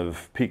kind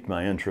of piqued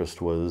my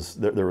interest was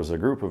there was a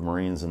group of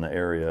Marines in the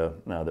area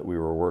that we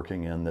were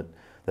working in that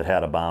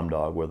had a bomb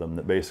dog with them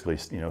that basically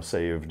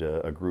saved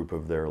a group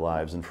of their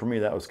lives. And for me,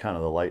 that was kind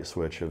of the light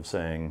switch of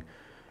saying,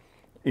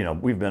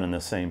 we've been in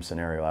this same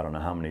scenario I don't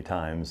know how many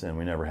times, and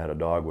we never had a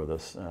dog with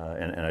us.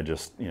 And I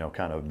just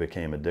kind of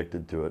became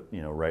addicted to it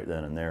right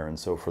then and there. And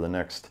so for the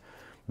next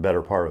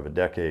better part of a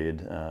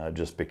decade,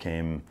 just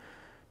became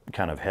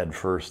kind of head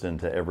first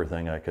into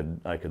everything I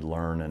could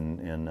learn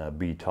and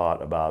be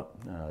taught about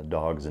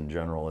dogs in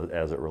general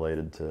as it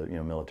related to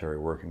military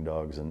working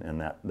dogs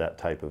and that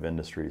type of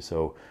industry.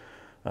 So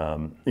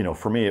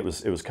for me it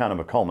was kind of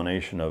a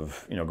culmination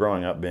of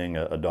growing up being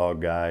a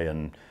dog guy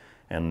and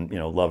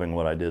loving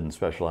what I did in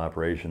special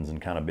operations, and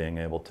kind of being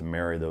able to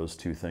marry those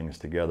two things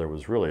together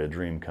was really a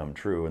dream come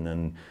true. And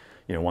then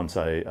once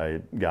I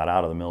got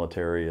out of the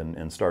military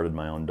and started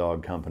my own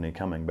dog company,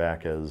 coming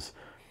back as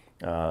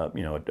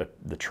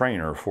the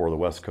trainer for the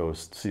West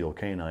Coast SEAL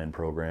Canine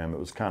program, it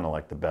was kind of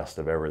like the best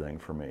of everything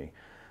for me,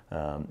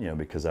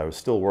 because I was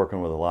still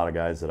working with a lot of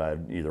guys that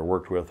I'd either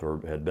worked with or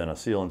had been a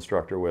SEAL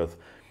instructor with.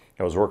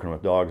 I was working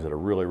with dogs at a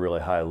really,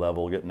 really high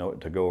level, getting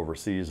to go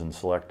overseas and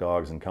select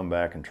dogs and come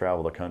back and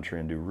travel the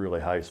country and do really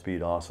high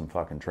speed, awesome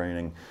fucking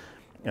training.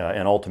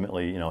 And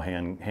ultimately,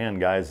 hand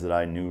guys that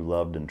I knew,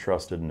 loved, and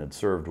trusted and had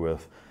served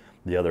with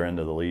the other end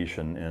of the leash,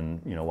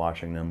 and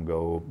watching them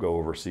go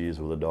overseas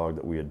with a dog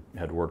that we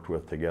had worked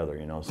with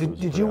together. So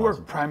did you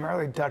work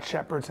primarily Dutch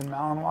Shepards and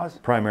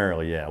Malinois?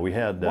 Primarily, yeah. We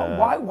had.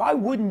 Why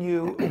wouldn't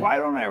you? Why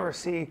don't I ever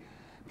see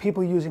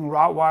people using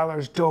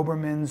Rottweilers,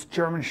 Dobermans,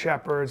 German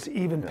Shepherds,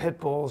 even pit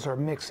bulls or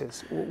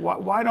mixes?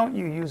 Why don't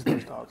you use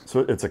those dogs?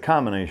 So it's a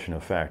combination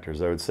of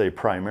factors. I would say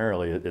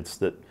primarily it's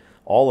that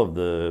all of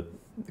the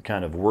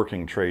kind of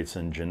working traits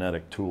and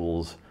genetic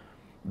tools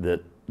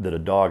that a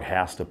dog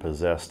has to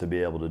possess to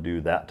be able to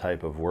do that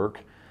type of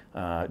work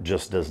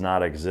just does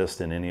not exist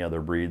in any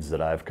other breeds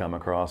that I've come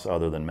across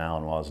other than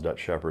Malinois, Dutch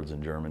Shepherds,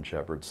 and German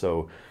Shepherds.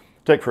 So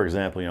take, for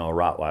example, a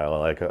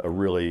Rottweiler, like a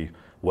really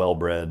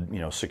well-bred, you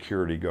know,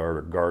 security guard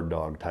or guard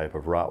dog type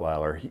of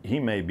Rottweiler, he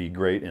may be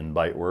great in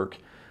bite work,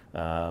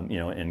 you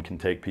know, and can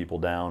take people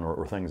down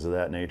or things of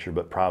that nature,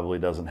 but probably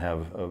doesn't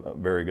have a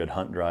very good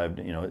hunt drive.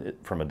 You know,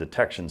 from a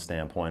detection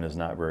standpoint, is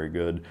not very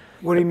good.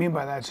 What do you mean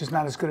by that? It's just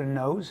not as good a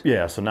nose?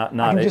 Yeah, so not.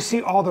 I can just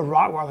see all the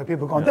Rottweiler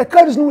people going, that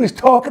guy doesn't know what he's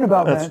talking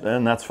about, man.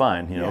 And that's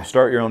fine. You know,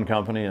 start your own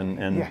company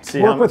and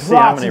see work how, with see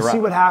how Rots many and see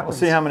what happens.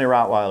 See how many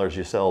Rottweilers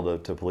you sell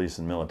to police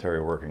and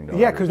military working dogs.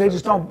 Yeah, because they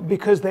just don't.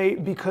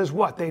 Because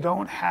what? They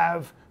don't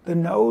have the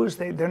nose.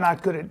 They're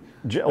not good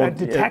at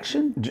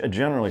detection.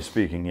 Generally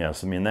speaking,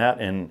 yes. I mean that,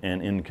 and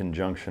in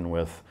conjunction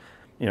with,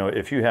 you know,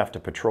 if you have to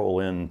patrol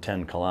in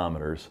 10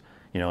 kilometers,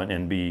 you know,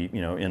 and be,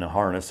 you know, in a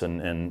harness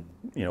and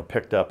you know,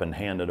 picked up and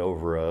handed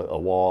over a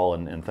wall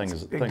and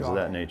things of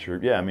that nature.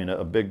 Yeah, I mean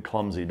a big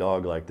clumsy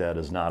dog like that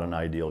is not an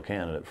ideal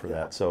candidate for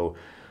that. So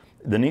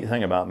the neat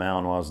thing about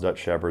Malinois, Dutch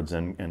Shepards,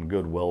 and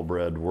good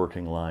well-bred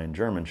working line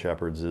German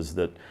Shepherds is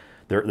that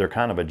they're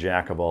kind of a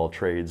jack of all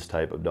trades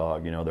type of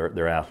dog. You know,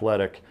 they're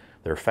athletic,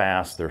 they're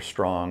fast, they're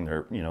strong,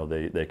 you know,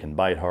 they can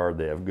bite hard,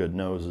 they have good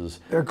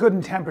noses. They're good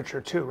in temperature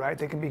too, right?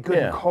 They can be good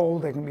in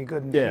cold, they can be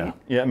good in heat.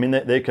 Yeah, I mean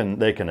they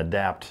can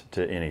adapt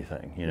to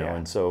anything, you know,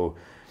 and so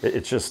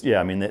it's just,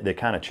 I mean they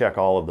kind of check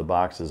all of the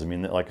boxes. I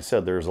mean, like I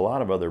said, there's a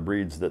lot of other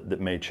breeds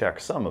that may check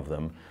some of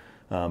them,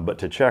 but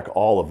to check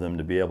all of them,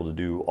 to be able to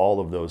do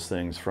all of those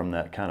things from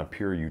that kind of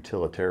pure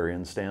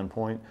utilitarian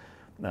standpoint,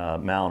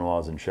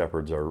 Malinois and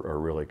Shepards are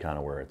really kind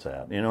of where it's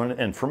at, you know.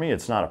 And for me,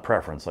 it's not a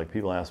preference. Like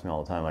people ask me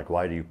all the time, like,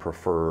 why do you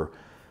prefer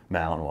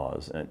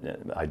Malinois?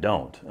 And I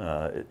don't.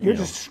 You're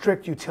just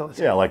strict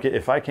utility. Yeah, like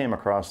if I came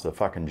across the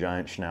fucking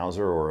giant Schnauzer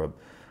or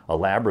a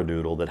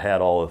Labradoodle that had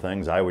all the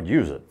things, I would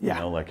use it. Yeah.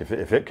 You know, like if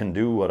it can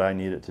do what I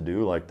need it to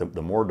do, like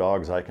the more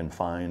dogs I can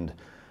find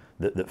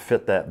that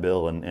fit that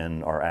bill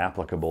and are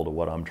applicable to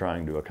what I'm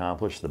trying to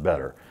accomplish, the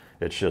better.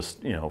 It's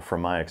just, you know,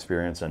 from my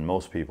experience and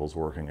most people's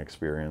working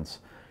experience,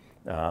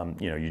 you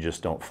know, you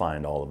just don't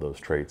find all of those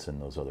traits in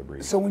those other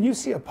breeds. So when you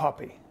see a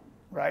puppy,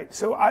 right?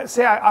 So I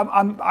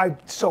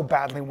so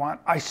badly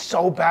want a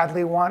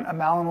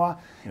Malinois,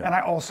 and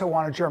I also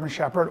want a German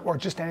Shepherd or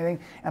just anything,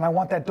 and I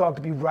want that dog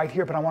to be right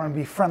here, but I want him to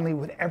be friendly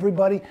with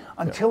everybody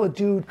until a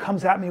dude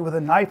comes at me with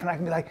a knife, and I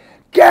can be like,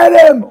 get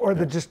him, or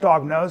the just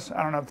dog knows.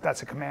 I don't know if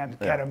that's a command,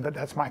 get him, but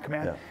that's my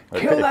command.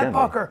 Kill that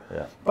fucker.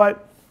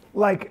 But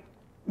like,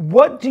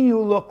 what do you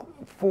look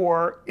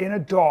for in a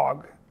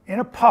dog, in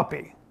a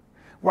puppy?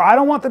 Where I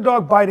don't want the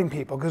dog biting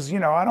people, because, you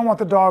know, I don't want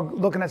the dog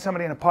looking at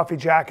somebody in a puffy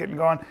jacket and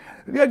going,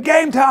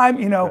 game time,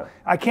 you know.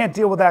 I can't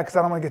deal with that because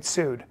I don't want to get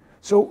sued.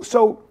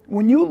 So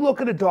when you look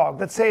at a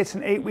dog, let's say it's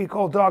an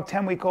 8-week-old dog,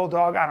 10-week-old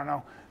dog, I don't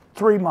know,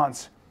 3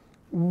 months.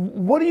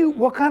 What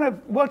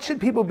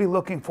should people be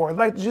looking for?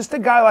 Like just a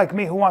guy like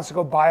me who wants to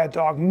go buy a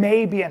dog,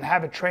 maybe, and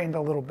have it trained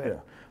a little bit. Yeah.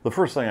 The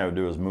first thing I would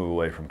do is move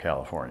away from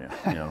California,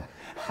 you know.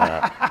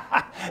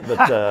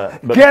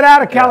 But get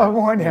out of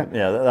California.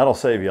 Yeah, that'll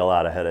save you a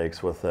lot of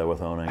headaches with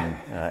owning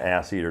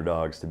ass-eater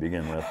dogs to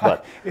begin with.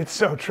 But it's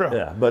so true.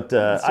 Yeah, but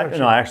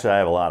actually, I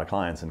have a lot of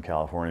clients in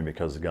California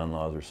because the gun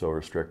laws are so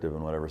restrictive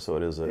and whatever. So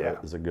it is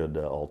a good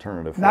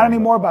alternative. Not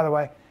anymore, by the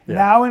way.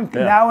 Now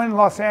in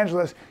Los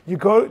Angeles, you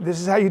go. This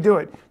is how you do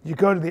it. You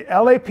go to the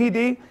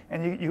LAPD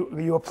and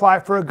you apply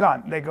for a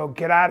gun. They go,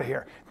 get out of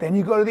here. Then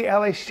you go to the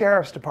LA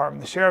Sheriff's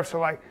Department. The sheriffs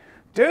are like,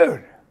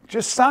 dude,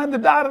 just sign the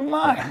dotted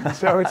line.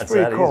 So it's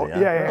pretty cool. Easy, huh?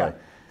 Yeah. Really?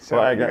 So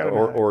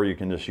or you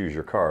can just use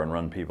your car and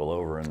run people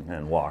over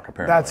and walk,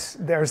 apparently.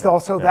 There's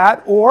also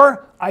that.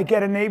 Or I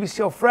get a Navy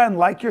SEAL friend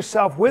like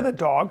yourself with a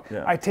dog.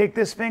 Yeah. I take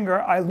this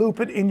finger, I loop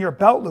it in your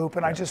belt loop,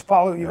 and I just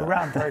follow you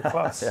around very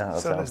close.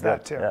 So there's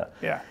that too.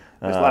 Yeah.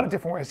 There's a lot of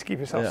different ways to keep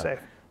yourself safe.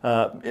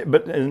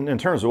 But in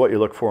terms of what you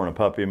look for in a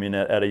puppy, I mean,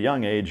 at a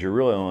young age, you're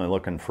really only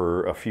looking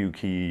for a few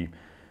key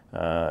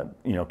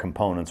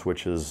components,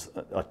 which is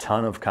a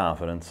ton of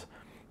confidence,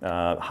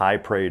 high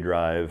prey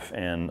drive,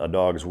 and a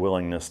dog's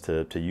willingness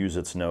to use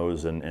its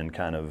nose and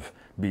kind of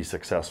be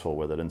successful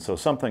with it. And so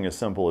something as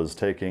simple as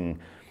taking,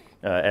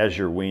 as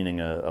you're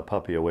weaning a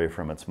puppy away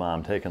from its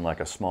mom, taking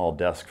like a small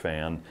desk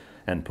fan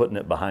and putting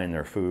it behind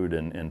their food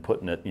and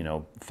putting it,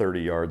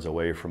 30 yards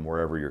away from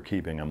wherever you're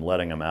keeping them,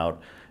 letting them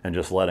out and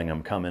just letting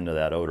them come into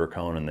that odor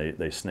cone, and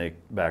they snake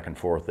back and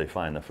forth, they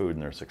find the food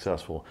and they're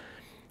successful.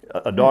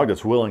 A dog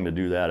that's willing to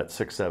do that at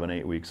 6, 7,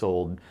 8 weeks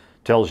old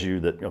tells you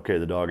that, okay,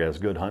 the dog has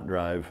good hunt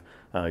drive,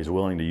 he's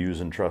willing to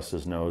use and trust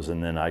his nose,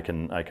 and then I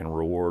can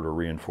reward or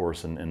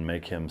reinforce and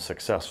make him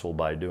successful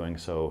by doing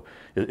so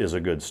is a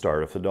good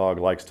start. If the dog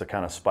likes to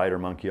kind of spider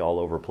monkey all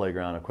over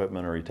playground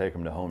equipment, or you take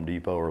them to Home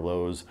Depot or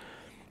Lowe's,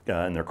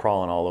 and they're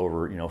crawling all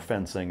over,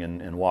 fencing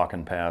and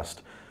walking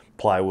past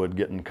plywood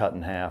getting cut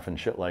in half and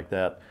shit like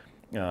that.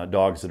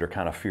 Dogs that are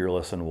kind of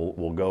fearless and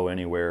will go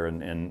anywhere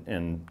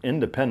and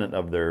independent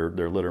of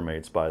their litter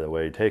mates, by the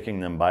way, taking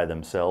them by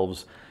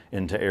themselves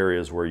into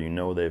areas where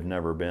they've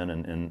never been,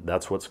 and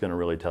that's what's going to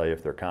really tell you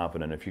if they're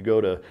confident. If you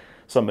go to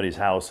somebody's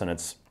house and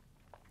it's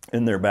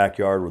in their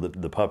backyard where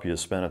the puppy has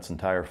spent its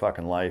entire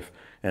fucking life,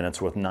 and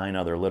it's with 9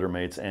 other litter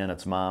mates and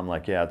its mom,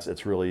 like, yeah,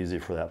 it's really easy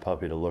for that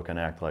puppy to look and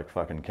act like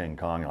fucking King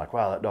Kong. You're like,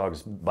 wow, that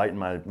dog's biting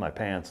my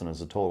pants and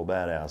is a total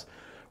badass.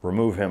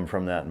 Remove him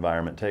from that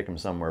environment, take him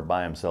somewhere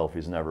by himself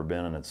he's never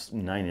been, and it's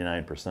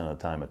 99% of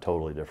the time a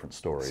totally different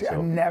story. See, so,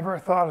 I never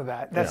thought of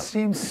that. That Yeah.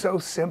 seems so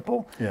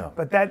simple. Yeah.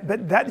 But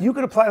that you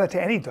could apply that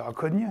to any dog,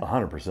 couldn't you?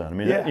 100%. I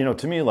mean, Yeah. you know,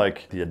 to me,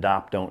 like the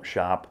adopt, don't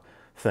shop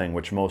thing,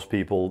 which most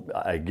people,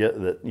 I get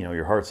that, you know,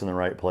 your heart's in the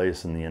right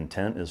place and the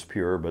intent is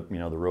pure, but, you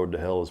know, the road to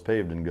hell is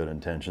paved in good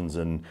intentions.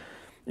 And,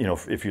 you know,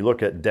 if you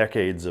look at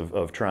decades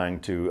of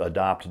trying to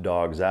adopt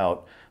dogs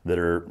out that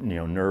are, you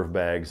know, nerve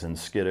bags and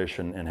skittish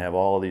and have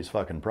all of these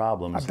fucking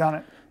problems. I've done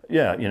it.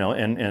 Yeah, you know,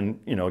 and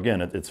you know,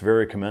 again, it's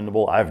very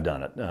commendable. I've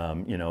done it.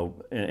 You know,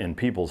 and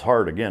people's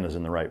heart, again, is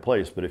in the right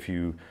place. But if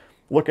you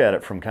look at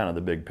it from kind of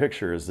the big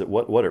picture, is that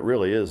what it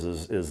really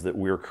is that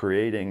we're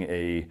creating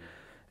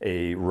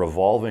a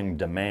revolving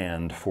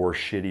demand for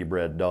shitty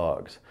bred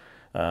dogs.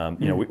 You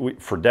know, we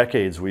for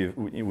decades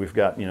we've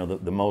got, you know,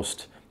 the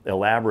most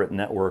elaborate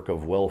network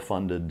of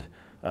well-funded,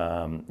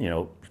 you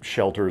know,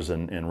 shelters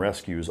and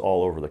rescues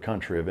all over the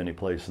country of any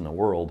place in the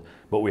world,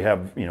 but we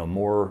have, you know,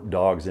 more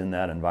dogs in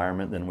that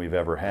environment than we've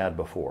ever had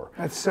before.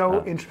 That's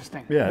so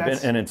interesting. Yeah,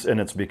 and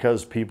it's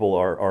because people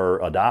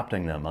are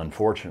adopting them,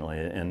 unfortunately,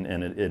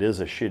 and it is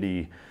a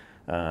shitty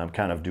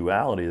kind of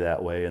duality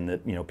that way, and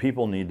that, you know,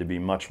 people need to be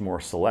much more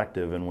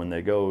selective, and when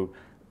they go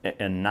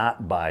and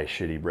not buy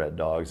shitty bred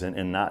dogs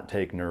and not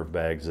take nerve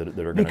bags that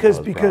are going to cause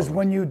because problems.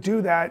 when you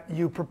do that,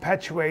 you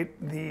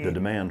perpetuate The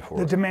demand for it.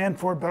 the demand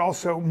for it, but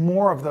also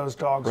more of those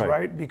dogs, Right.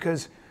 right?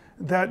 Because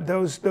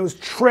those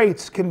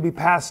traits can be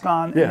passed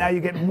on, Yeah. and now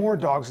you get more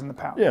dogs in the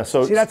pound. Yeah,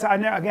 so see, that's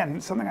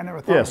again something I never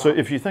thought Yeah, about. so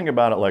if you think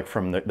about it, like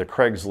from the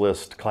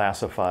Craigslist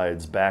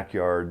classifieds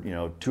backyard, you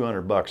know,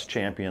 $200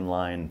 champion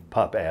line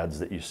pup ads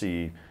that you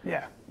see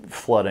Yeah.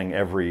 flooding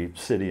every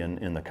city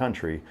in the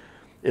country,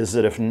 is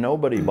that if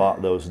nobody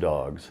bought those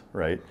dogs,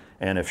 right,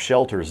 and if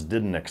shelters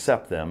didn't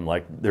accept them,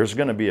 like, there's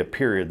going to be a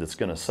period that's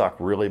going to suck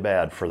really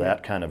bad for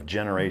that kind of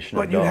generation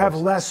But of you dogs. have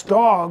less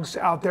dogs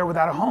out there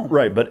without a home.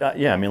 Right, but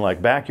yeah, I mean,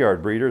 like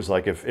backyard breeders,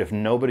 like if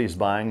nobody's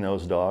buying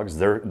those dogs,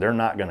 they're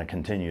not going to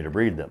continue to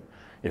breed them.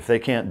 If they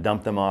can't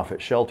dump them off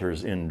at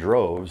shelters in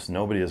droves,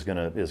 nobody is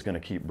gonna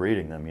keep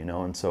breeding them, you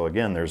know. And so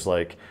again, there's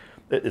like,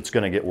 it's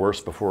going to get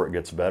worse before it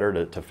gets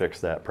better to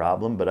fix that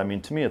problem. But I mean,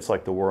 to me, it's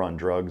like the war on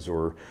drugs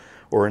or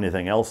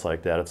anything else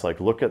like that. It's like,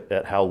 look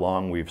at how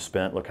long we've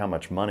spent, look how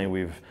much money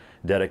we've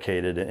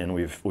dedicated, and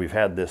we've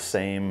had this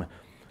same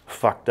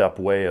fucked up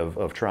way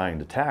of trying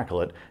to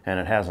tackle it, and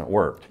it hasn't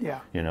worked. Yeah.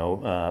 You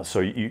know,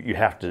 so you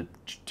have to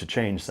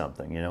change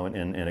something, you know,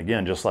 and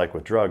again, just like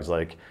with drugs,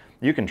 like,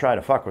 you can try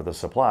to fuck with the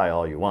supply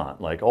all you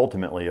want. Like,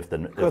 ultimately, if the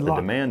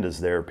demand is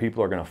there,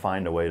 people are going to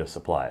find a way to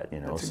supply it, you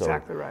know. That's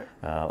exactly right.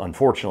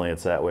 Unfortunately,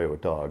 it's that way with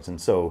dogs. And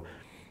so,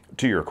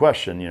 to your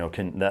question, you know,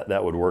 can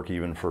that would work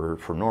even for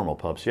normal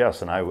pups?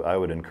 Yes, and I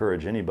would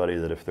encourage anybody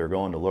that if they're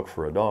going to look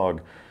for a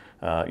dog,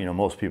 you know,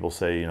 most people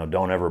say, you know,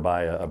 don't ever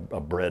buy a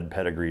bred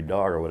pedigreed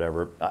dog or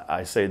whatever.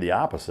 I say the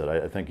opposite.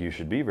 I think you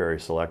should be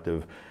very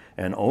selective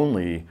and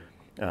only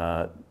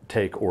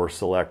take or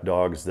select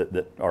dogs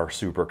that are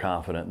super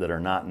confident, that are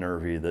not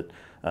nervy, that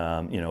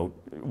you know,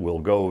 will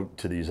go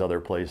to these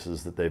other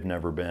places that they've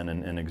never been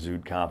and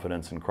exude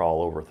confidence and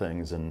crawl over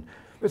things. And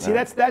But see,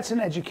 that's an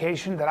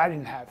education that I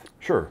didn't have.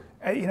 sure.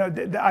 You know,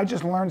 I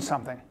just learned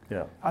something.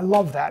 Yeah. I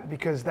love that,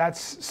 because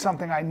that's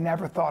something I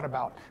never thought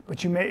about.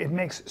 But it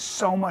makes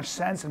so much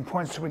sense and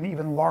points to an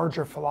even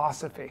larger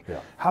philosophy.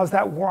 Yeah. How's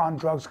that war on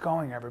drugs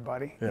going,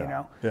 everybody? Yeah. You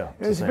know. Yeah, it's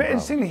the It's same very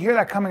interesting to hear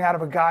that coming out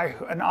of a guy,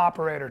 an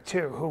operator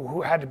too,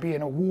 who had to be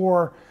in a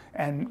war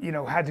and, you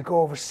know, had to go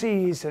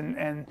overseas,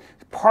 and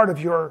part of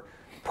your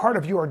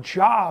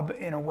job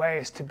in a way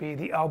is to be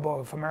the elbow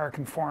of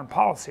American foreign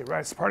policy,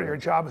 right? So part of your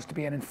job is to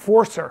be an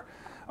enforcer.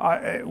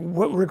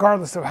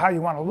 Regardless of how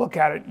you want to look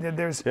at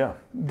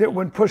it,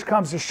 when push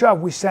comes to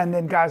shove, we send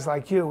in guys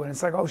like you, and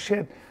it's like, oh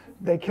shit,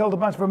 they killed a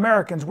bunch of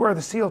Americans. Where are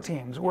the SEAL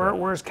teams?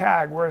 Where's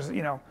CAG? Where's,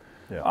 you know?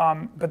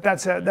 Yeah. But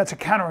that's a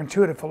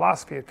counterintuitive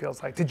philosophy. It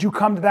feels like. Did you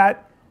come to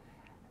that?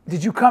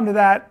 Did you come to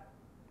that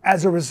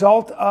as a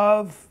result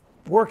of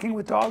working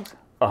with dogs?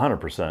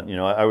 100%. You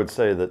know, I would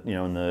say that, you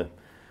know,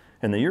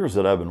 in the years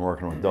that I've been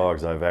working with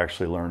dogs, I've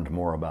actually learned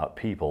more about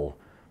people,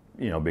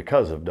 you know,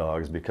 because of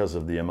dogs, because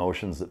of the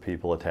emotions that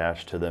people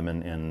attach to them.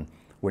 And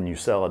when you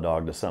sell a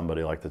dog to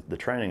somebody, like the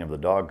training of the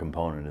dog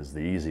component is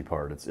the easy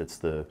part. It's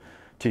the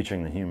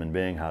teaching the human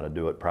being how to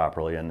do it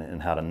properly,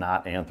 and how to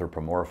not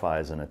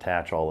anthropomorphize and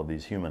attach all of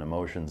these human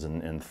emotions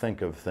and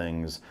think of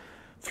things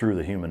through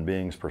the human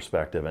being's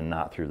perspective and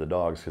not through the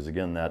dog's. Because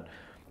again, that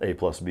A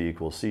 + B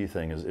 = C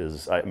thing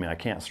is I mean, I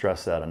can't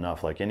stress that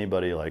enough. Like,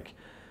 anybody, like,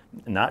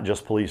 not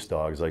just police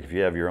dogs, like if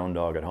you have your own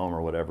dog at home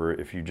or whatever,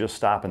 if you just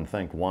stop and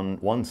think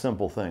one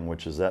simple thing,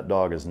 which is that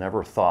dog has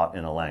never thought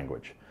in a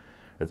language.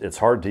 It's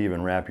hard to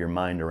even wrap your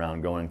mind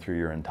around going through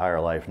your entire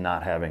life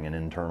not having an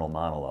internal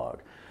monologue.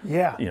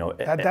 Yeah, You know,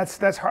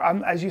 that's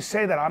hard. As you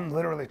say that, I'm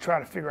literally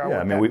trying to figure out yeah,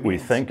 what I mean, that we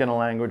means. think in a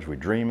language, we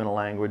dream in a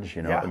language,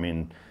 you know, Yeah. I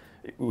mean,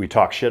 we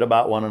talk shit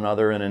about one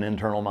another in an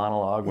internal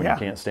monologue when Yeah. you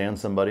can't stand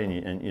somebody,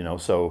 and you know,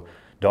 so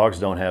dogs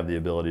don't have the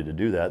ability to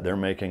do that. They're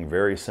making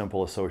very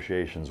simple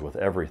associations with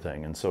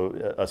everything. And so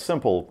a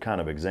simple kind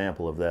of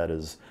example of that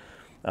is,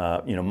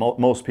 you know,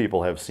 most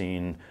people have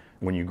seen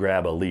when you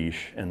grab a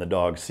leash and the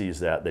dog sees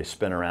that, they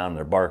spin around and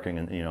they're barking,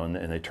 and you know,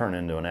 and they turn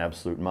into an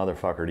absolute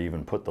motherfucker to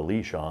even put the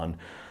leash on.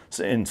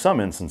 So in some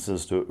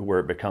instances, to where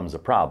it becomes a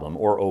problem,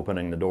 or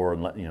opening the door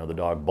and you know, the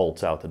dog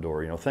bolts out the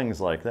door, you know,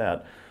 things like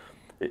that.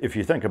 If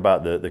you think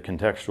about the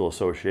contextual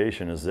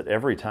association, is that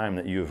every time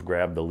that you've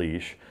grabbed the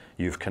leash,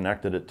 you've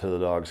connected it to the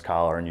dog's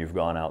collar and you've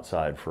gone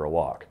outside for a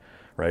walk,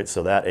 right?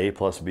 So that A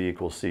plus B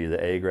equals C,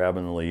 the A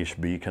grabbing the leash,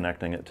 B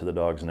connecting it to the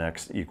dog's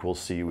neck equals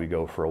C, we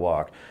go for a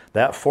walk.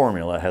 That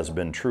formula has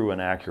been true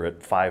and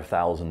accurate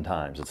 5,000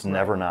 times. It's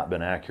never not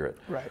been accurate.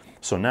 Right.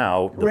 So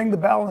now... Ring the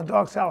bell and the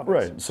dog salivates.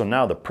 Right. So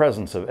now the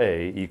presence of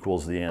A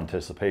equals the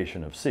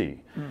anticipation of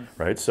C,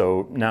 right?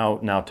 So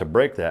now to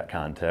break that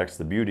context,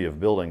 the beauty of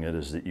building it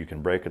is that you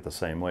can break it the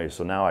same way.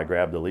 So now I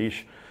grab the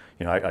leash,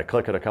 you know, I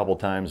click it a couple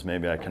times,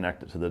 maybe I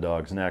connect it to the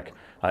dog's neck,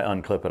 I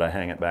unclip it, I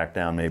hang it back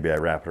down, maybe I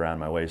wrap it around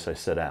my waist, I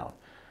sit down.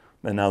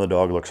 And now the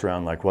dog looks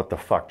around like, what the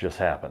fuck just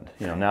happened?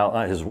 You know, now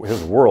his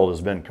world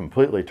has been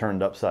completely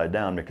turned upside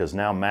down, because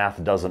now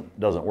math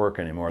doesn't work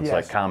anymore. It's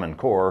like Common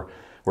Core,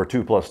 where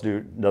 2 plus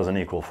 2 doesn't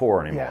equal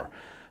 4 anymore. Yeah.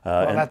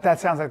 Well, that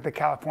sounds like the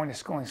California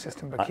schooling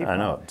system, but keep I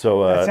know. going.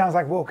 So that sounds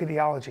like woke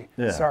ideology.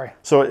 yeah. Sorry.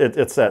 So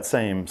it's that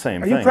same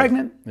thing. Are you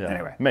pregnant? Yeah.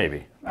 Anyway.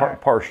 Maybe. Right.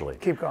 Partially.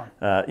 Keep going.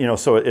 You know,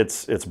 so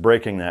it's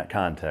breaking that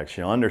context.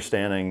 You know,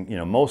 understanding. You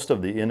know, most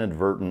of the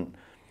inadvertent,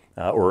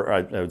 or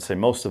I would say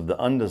most of the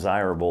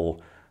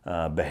undesirable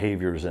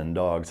behaviors in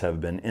dogs have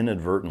been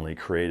inadvertently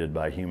created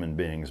by human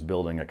beings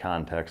building a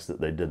context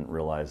that they didn't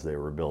realize they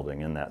were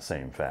building in that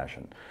same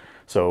fashion.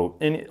 So,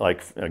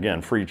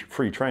 again, free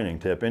training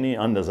tip: any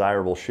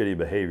undesirable, shitty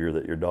behavior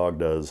that your dog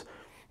does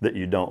that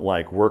you don't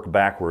like, work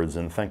backwards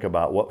and think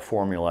about what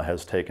formula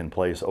has taken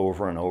place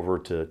over and over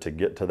to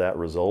get to that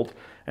result,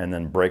 and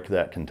then break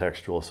that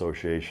contextual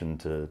association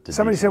to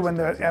Somebody said when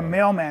a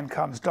mailman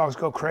comes, dogs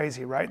go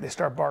crazy, right? They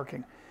start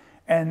barking.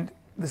 And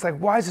it's like,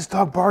 why is this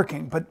dog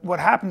barking? But what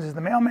happens is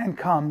the mailman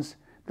comes,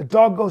 the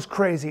dog goes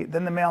crazy,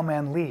 then the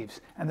mailman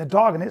leaves. And the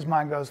dog in his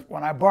mind goes,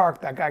 when I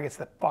bark, that guy gets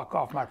the fuck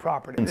off my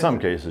property. In some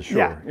cases,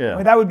 sure. Yeah. I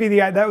mean, that would be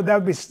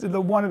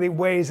one of the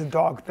ways a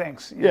dog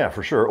thinks. Yeah,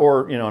 for sure.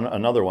 Or, you know,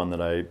 another one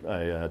that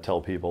I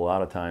tell people a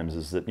lot of times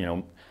is that, you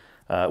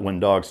know, when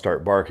dogs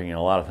start barking, you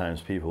know, a lot of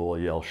times people will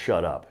yell,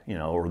 shut up, you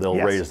know, or they'll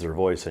raise their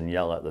voice and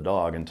yell at the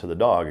dog. And to the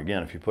dog,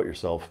 again, if you put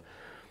yourself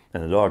in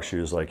the dog's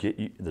shoes, like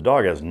the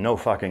dog has no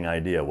fucking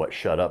idea what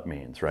shut up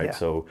means, right? Yeah.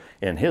 So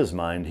in his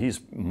mind, he's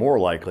more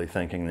likely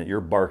thinking that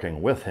you're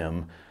barking with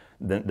him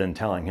than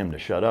telling him to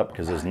shut up,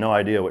 because he has no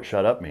idea what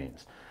shut up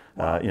means.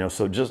 You know,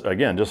 so just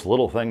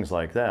little things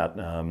like that.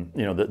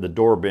 You know, the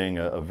door being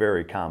a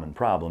very common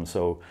problem.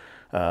 So,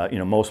 you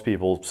know, most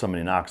people,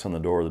 somebody knocks on the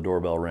door, the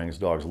doorbell rings,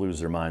 dogs lose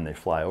their mind, they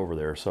fly over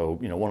there. So,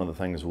 you know, one of the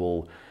things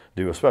we'll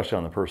do, especially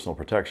on the personal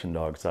protection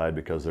dog side,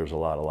 because there's a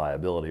lot of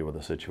liability with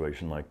a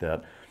situation like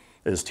that,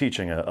 is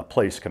teaching a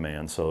place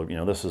command. So, you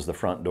know, this is the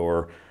front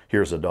door,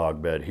 here's a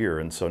dog bed here.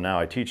 And so now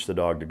I teach the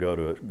dog to go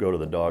to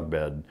the dog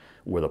bed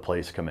with a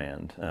place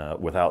command,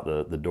 without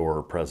the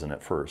door present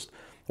at first.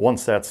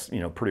 Once that's, you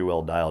know, pretty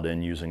well dialed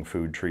in, using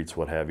food, treats,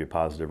 what have you,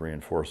 positive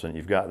reinforcement,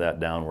 you've got that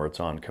down where it's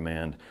on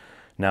command.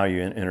 Now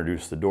you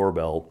introduce the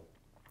doorbell,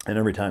 and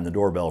every time the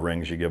doorbell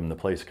rings, you give them the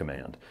place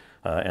command.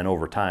 And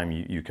over time,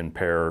 you can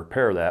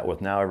pair that with,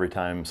 now every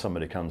time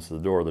somebody comes to the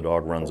door, the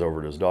dog runs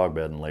over to his dog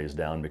bed and lays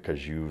down,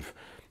 because you've,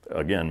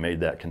 again, made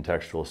that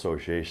contextual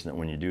association that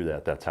when you do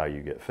that, that's how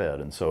you get fed.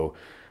 And so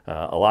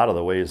a lot of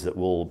the ways that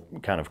we'll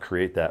kind of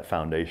create that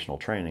foundational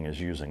training is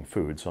using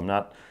food. So I'm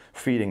not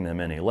feeding them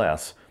any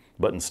less,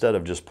 but instead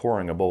of just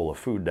pouring a bowl of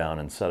food down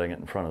and setting it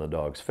in front of the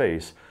dog's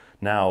face,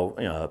 now,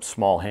 you know, a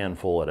small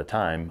handful at a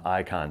time,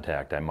 eye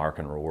contact, I mark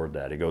and reward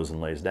that. He goes and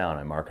lays down,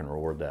 I mark and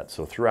reward that.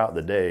 So throughout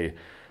the day,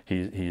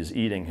 he's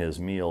eating his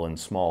meal in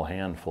small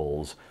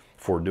handfuls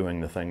for doing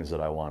the things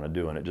that I want to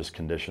do, and it just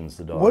conditions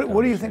the dog.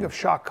 What do you think of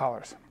shock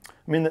collars?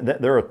 I mean,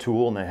 they're a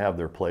tool and they have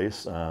their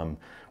place.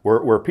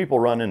 Where people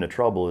run into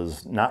trouble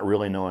is not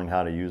really knowing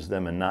how to use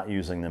them, and not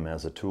using them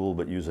as a tool,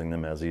 but using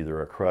them as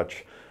either a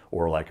crutch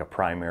or like a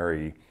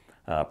primary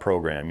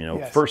program. You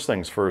know, first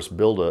things first,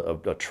 build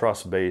a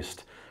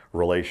trust-based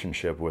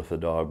relationship with the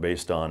dog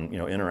based on, you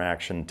know,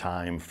 interaction,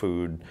 time,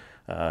 food.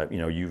 You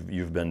know,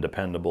 you've been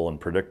dependable and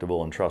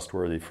predictable and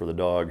trustworthy for the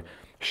dog.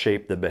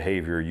 Shape the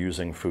behavior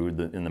using food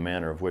in the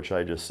manner of which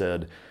I just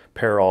said.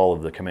 Pair all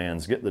of the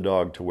commands. Get the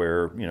dog to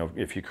where, you know,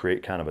 if you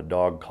create kind of a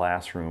dog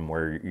classroom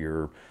where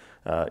you're,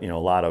 you know, a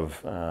lot of,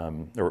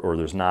 or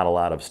there's not a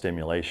lot of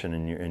stimulation,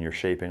 and you're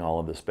shaping all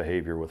of this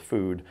behavior with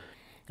food,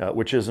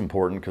 which is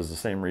important, because the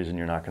same reason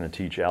you're not going to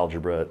teach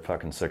algebra at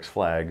fucking Six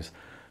Flags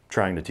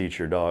trying to teach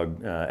your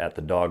dog at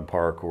the dog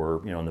park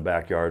or in the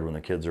backyard when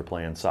the kids are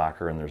playing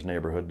soccer and there's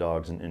neighborhood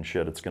dogs and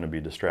shit. It's going to be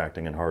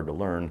distracting and hard to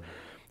learn.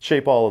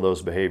 Shape all of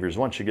those behaviors.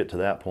 Once you get to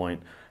that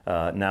point,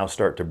 now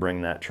start to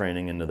bring that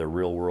training into the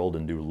real world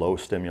and do low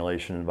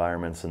stimulation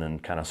environments, and then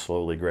kind of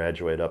slowly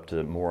graduate up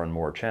to more and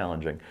more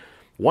challenging.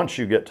 Once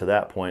you get to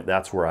that point,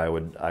 that's where I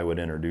would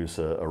introduce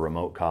a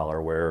remote collar,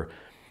 where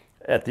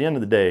at the end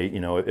of the day,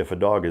 if a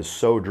dog is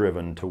so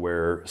driven to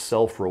where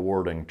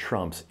self-rewarding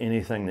trumps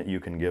anything that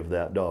you can give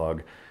that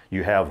dog,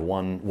 you have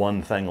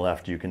one thing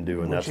left you can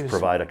do, and that's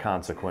provide a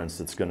consequence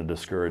that's going to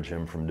discourage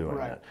him from doing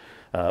that.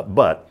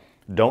 But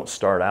don't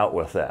start out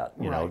with that.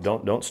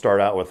 Don't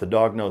start out with the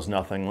dog knows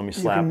nothing. Let me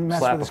slap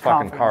a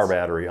fucking car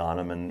battery on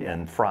him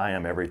and fry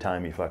him every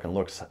time he fucking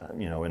looks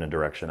in a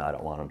direction I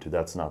don't want him to.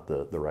 That's not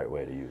the right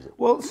way to use it.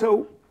 Well,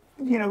 so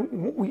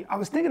I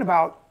was thinking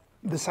about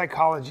the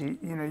psychology.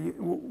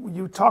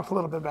 You talked a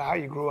little bit about how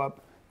you grew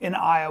up in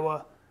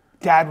Iowa.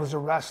 Dad was a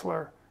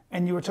wrestler,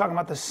 and you were talking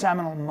about the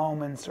seminal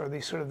moments or the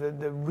sort of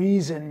the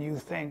reason you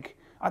think.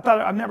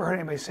 I've never heard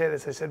anybody say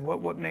this. I said,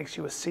 what makes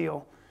you a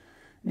SEAL?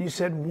 And you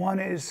said one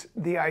is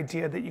the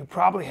idea that you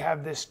probably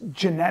have this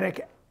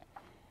genetic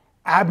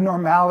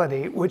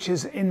abnormality, which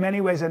is in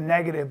many ways a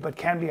negative, but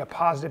can be a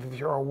positive if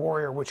you're a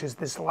warrior, which is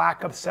this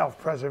lack of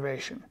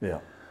self-preservation. Yeah.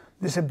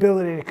 This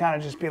ability to kind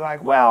of just be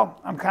like,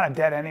 well, I'm kind of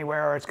dead anyway,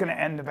 or it's going to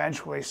end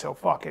eventually, so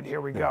fuck it, here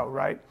we go,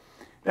 right?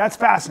 That's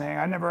fascinating.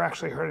 I never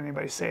actually heard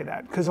anybody say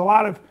that, because a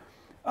lot of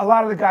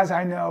the guys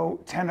I know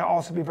tend to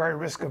also be very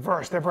risk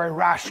averse. They're very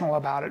rational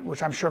about it,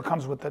 which I'm sure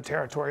comes with the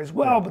territory as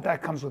well, but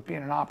that comes with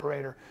being an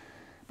operator.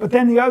 But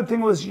then the other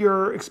thing was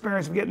your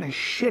experience of getting the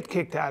shit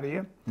kicked out of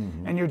you,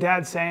 and your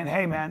dad saying,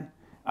 hey man,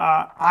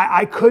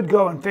 I could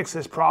go and fix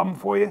this problem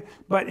for you,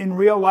 but in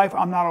real life,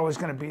 I'm not always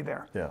going to be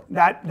there. Yeah.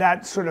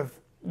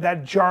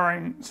 That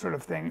jarring sort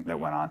of thing that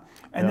went on.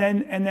 And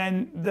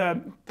then the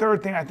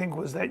third thing I think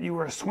was that you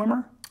were a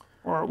swimmer,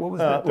 or what was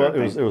that third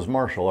thing? It was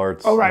martial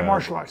arts. Oh, right,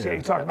 martial arts. Yeah,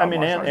 you talked about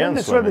martial arts. And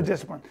it's sort of the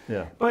discipline.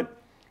 Yeah. But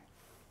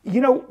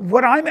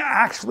what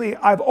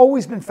I've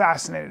always been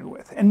fascinated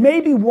with, and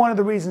maybe one of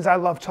the reasons I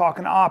love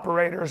talking to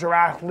operators or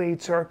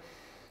athletes, or,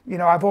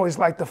 I've always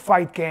liked the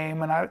fight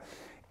game, and I've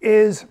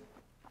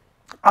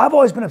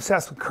always been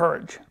obsessed with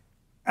courage.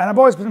 And I've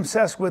always been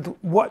obsessed with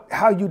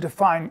how you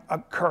define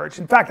courage.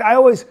 In fact,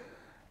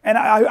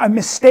 I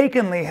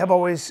mistakenly have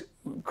always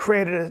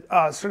created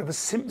a sort of a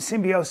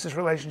symbiosis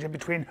relationship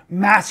between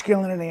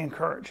masculinity and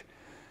courage.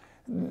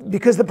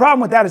 Because the problem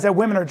with that is that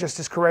women are just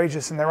as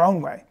courageous in their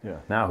own way. Yeah.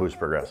 Now who's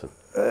progressive?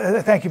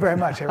 Thank you very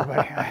much,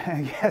 everybody.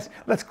 Yes,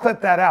 let's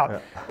clip that out. Yeah.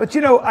 But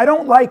I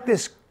don't like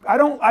this.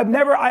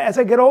 As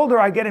I get older,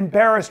 I get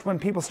embarrassed when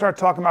people start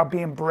talking about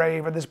being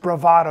brave or this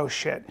bravado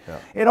shit. Yeah.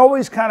 It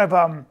always kind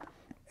of,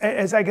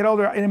 as I get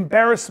older, it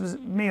embarrasses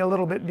me a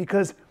little bit,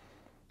 because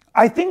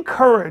I think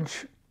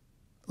courage,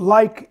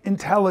 like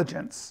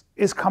intelligence,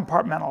 is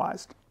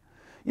compartmentalized.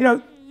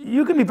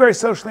 You can be very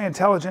socially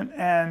intelligent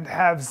and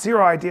have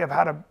zero idea of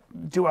how to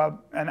do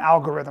an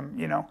algorithm.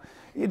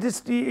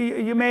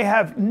 You may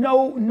have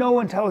no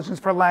intelligence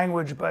for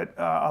language, but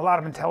a lot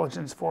of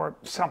intelligence for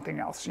something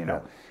else.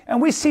 Yeah.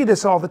 And we see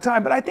this all the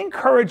time. But I think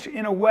courage,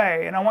 in a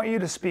way, and I want you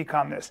to speak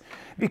on this,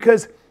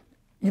 because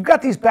you've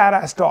got these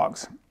badass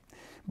dogs,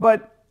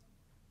 but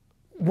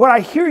what I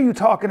hear you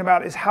talking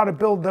about is how to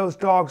build those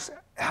dogs,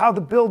 how to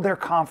build their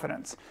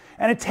confidence.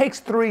 And it takes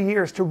 3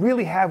 years to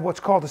really have what's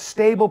called a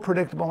stable,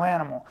 predictable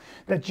animal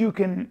that you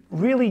can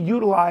really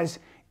utilize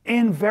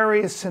in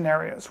various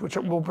scenarios, which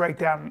we'll break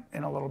down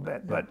in a little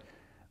bit. But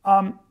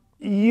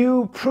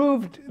you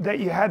proved that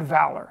you had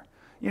valor.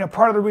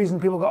 Part of the reason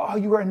people go, oh,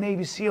 you were a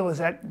Navy SEAL, is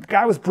that the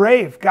guy was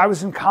brave, guy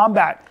was in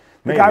combat.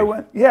 The guy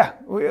went,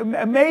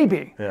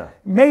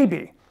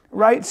 maybe,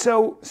 right?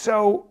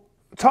 So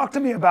talk to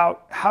me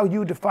about how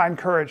you define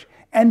courage,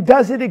 and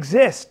does it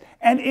exist?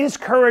 And is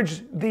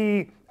courage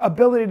the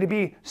ability to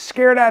be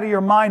scared out of your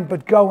mind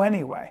but go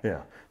anyway?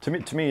 Yeah.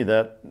 To me,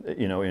 that,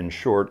 in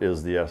short,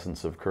 is the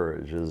essence of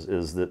courage,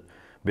 is that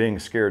being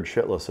scared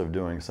shitless of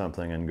doing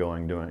something and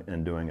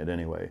doing it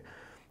anyway.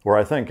 Where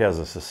I think as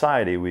a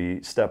society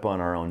we step on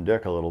our own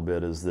dick a little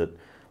bit is that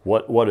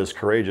what is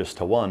courageous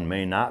to one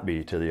may not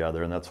be to the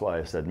other, and that's why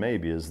I said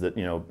maybe, is that,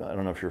 I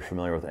don't know if you're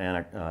familiar with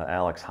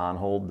Alex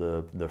Honnold,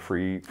 the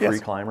free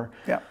climber.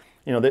 Yeah.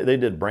 They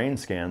did brain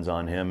scans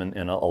on him,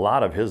 and a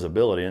lot of his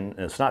ability, and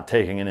it's not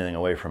taking anything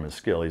away from his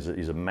skill.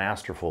 He's a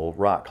masterful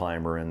rock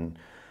climber, and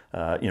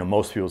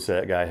most people say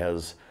that guy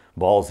has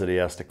balls that he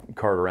has to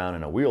cart around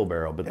in a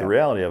wheelbarrow, but the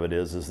reality of it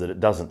is that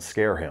it doesn't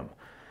scare him.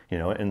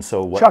 And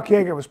so Chuck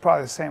Yeager was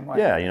probably the same way.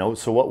 Yeah,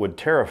 so what would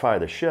terrify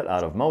the shit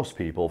out of most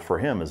people, for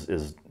him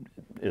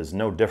is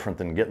no different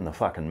than getting the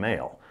fucking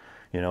mail.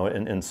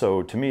 And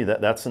so to me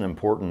that's an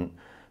important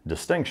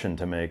distinction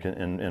to make,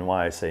 and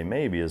why I say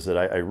maybe is that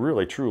I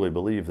really truly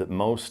believe that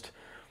most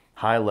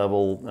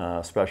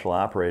high-level special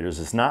operators,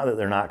 it's not that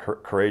they're not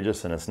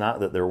courageous, and it's not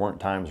that there weren't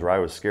times where I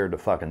was scared to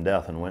fucking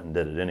death and went and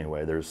did it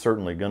anyway. There's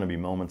certainly going to be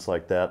moments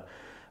like that,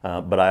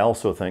 but I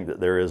also think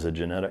that there is a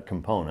genetic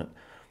component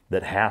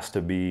that has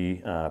to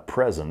be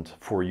present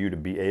for you to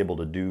be able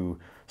to do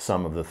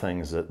some of the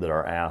things that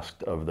are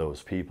asked of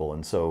those people.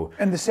 And so,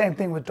 and the same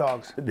thing with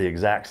dogs. The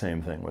exact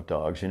same thing with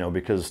dogs, you know,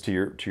 because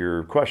to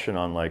your question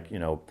on, like, you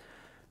know,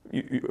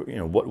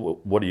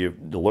 what do you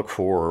look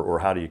for, or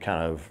how do you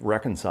kind of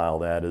reconcile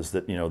that, is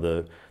that, you know,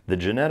 the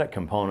genetic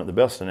component, the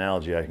best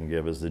analogy I can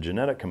give is the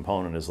genetic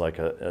component is like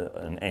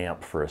an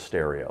amp for a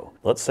stereo.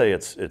 Let's say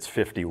it's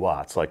 50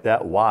 watts, like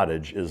that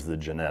wattage is the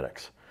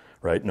genetics,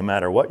 right? No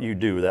matter what you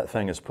do, that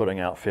thing is putting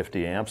out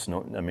 50 amps.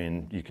 No, I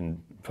mean, you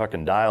can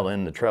fucking dial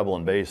in the treble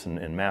and bass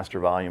and master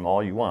volume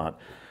all you want,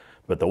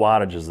 but the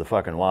wattage is the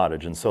fucking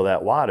wattage. And so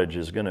that wattage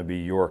is going to be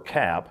your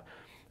cap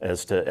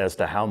as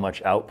to how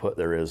much output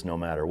there is, no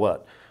matter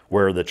what.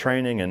 Where the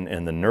training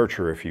and the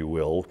nurture, if you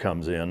will,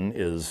 comes in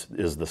is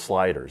the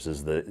sliders,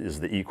 is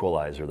the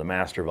equalizer, the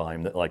master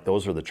volume. That, like,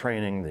 those are the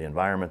training, the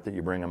environment that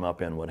you bring them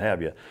up in, what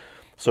have you.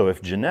 So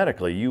if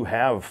genetically you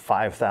have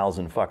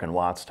 5,000 fucking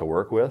watts to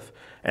work with,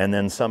 and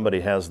then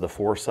somebody has the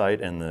foresight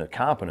and the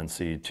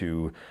competency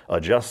to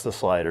adjust the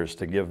sliders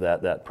to give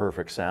that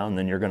perfect sound,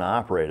 then you're going to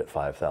operate at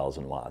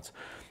 5,000 watts.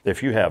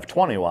 If you have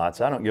 20 watts,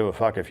 I don't give a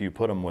fuck if you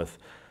put them with,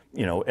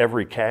 you know,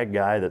 every CAG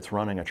guy that's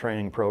running a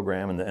training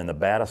program and the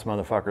baddest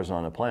motherfuckers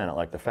on the planet.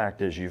 Like, the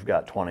fact is, you've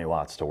got 20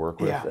 watts to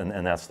work with, Yeah.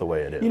 and that's the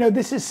way it is. You know,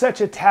 this is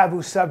such a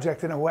taboo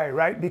subject in a way,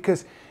 right?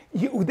 Because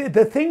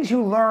the things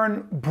you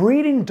learn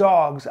breeding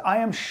dogs, I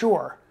am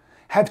sure,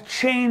 have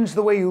changed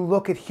the way you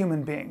look at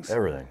human beings.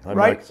 Everything. I mean,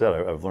 right? like I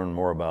said, I've learned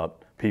more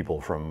about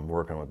people from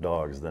working with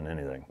dogs than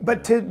anything.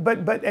 But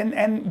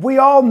and we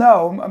all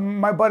know,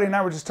 my buddy and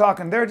I were just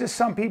talking, there are just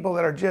some people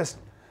that are just,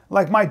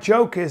 like, my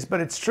joke is,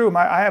 but it's true,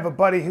 I have a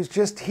buddy who's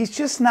he's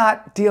just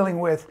not dealing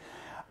with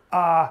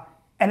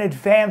an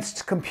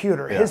advanced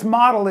computer. Yeah. His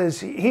model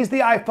is, he's the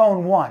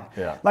iPhone 1.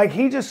 Yeah. Like,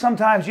 he just,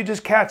 sometimes you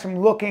just catch him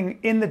looking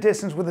in the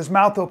distance with his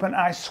mouth open, and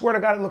I swear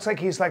to God, it looks like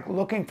he's like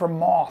looking for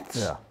moths.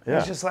 Yeah, yeah.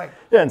 He's just like...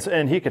 Yeah,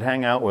 and he could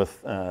hang out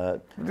with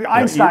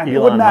Einstein, you know,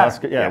 it wouldn't matter.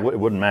 Musk. Yeah, it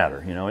wouldn't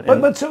matter, you know.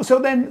 But so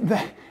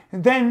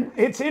then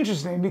it's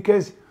interesting,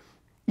 because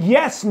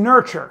yes,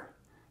 nurture,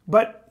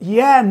 but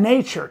yeah,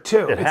 nature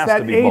too. It it's has that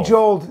to be both.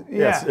 age-old,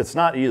 yeah. It's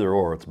not either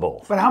or, it's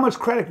both. But how much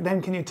credit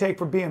then can you take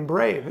for being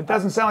brave? It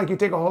doesn't sound like you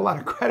take a whole lot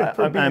of credit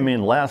for being... I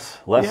mean, less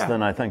Yeah.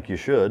 than I think you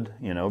should,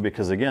 you know,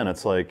 because again,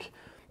 it's like,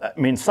 I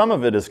mean, some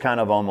of it is kind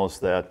of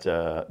almost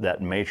that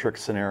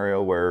Matrix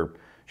scenario where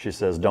she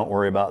says, "Don't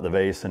worry about the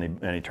vase,"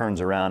 and he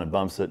turns around and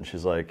bumps it, and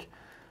she's like,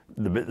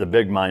 the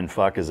big mind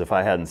fuck is, if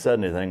I hadn't said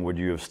anything, would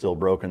you have still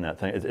broken that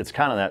thing? It's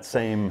kind of that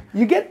same...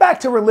 You get back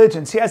to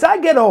religion. See, as I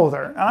get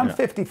older, and I'm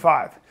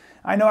 55,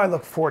 I know I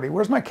look 40.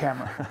 Where's my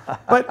camera?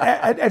 But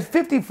at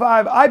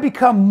 55, I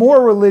become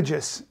more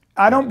religious.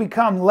 I don't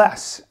become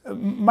less.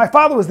 My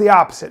father was the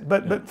opposite.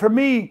 But for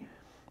me,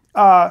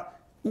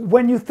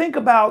 when you think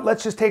about,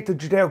 let's just take the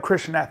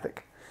Judeo-Christian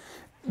ethic.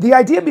 The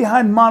idea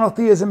behind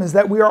monotheism is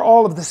that we are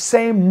all of the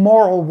same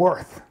moral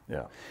worth.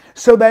 Yeah.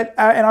 So that,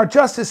 and our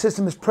justice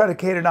system is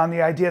predicated on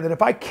the idea that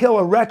if I kill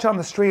a wretch on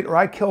the street, or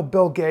I kill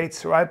Bill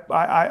Gates, or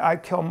I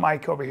kill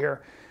Mike over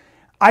here,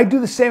 I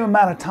do the same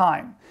amount of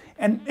time.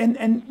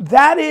 And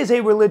that is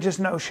a religious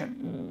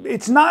notion.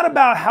 It's not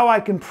about how I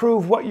can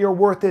prove what your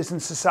worth is in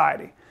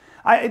society.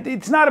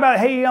 It's not about,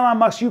 hey, Elon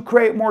Musk, you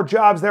create more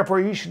jobs,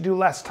 therefore you should do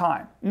less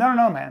time. No,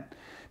 man.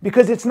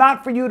 Because it's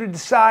not for you to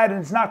decide, and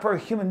it's not for a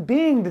human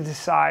being to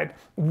decide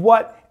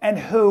what and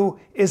who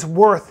is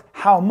worth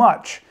how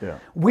much. Yeah.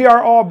 We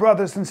are all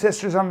brothers and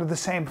sisters under the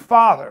same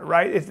Father,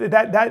 right?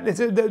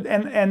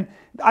 And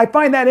I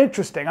find that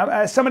interesting.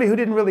 As somebody who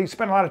didn't really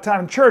spend a lot of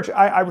time in church,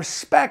 I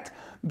respect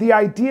the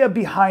idea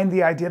behind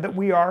the idea that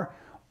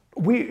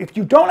if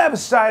you don't have a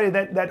society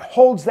that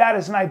holds that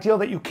as an ideal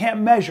that you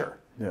can't measure,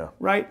 Yeah.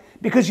 right?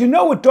 Because you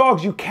know with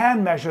dogs you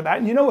can measure that,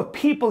 and you know with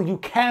people you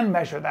can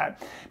measure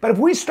that. But if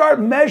we start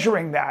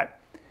measuring that,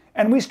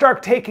 and we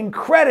start taking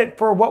credit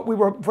for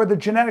for the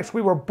genetics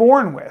we were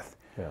born with,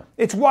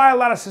 it's why a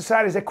lot of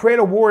societies that create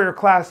a warrior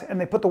class and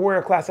they put the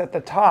warrior class at the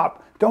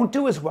top don't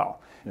do as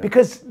well,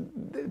 because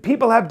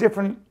people have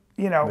different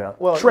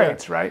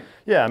traits, right?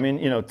 Yeah, I mean,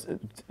 you know,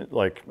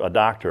 like a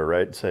doctor,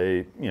 right?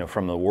 Say, you know,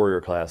 from the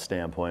warrior class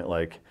standpoint,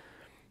 like,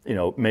 you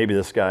know, maybe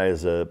this guy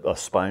is a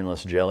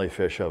spineless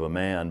jellyfish of a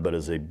man, but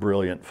is a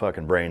brilliant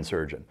fucking brain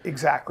surgeon.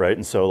 Exactly. Right?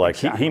 And so, like,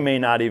 he may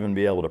not even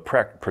be able to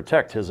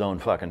protect his own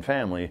fucking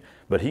family,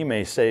 but he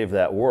may save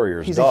that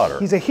warrior's daughter.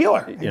 He's a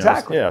healer.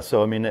 Exactly. Yeah,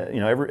 so, I mean,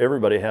 you know,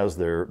 everybody has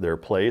their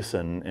place,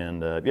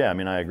 and yeah, I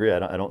mean, I agree.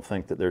 I don't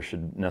think that there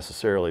should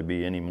necessarily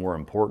be any more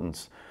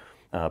importance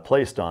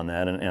placed on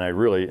that, and I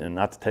really, and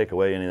not to take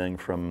away anything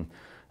from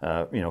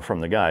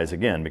from the guys,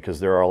 again, because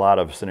there are a lot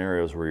of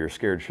scenarios where you're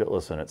scared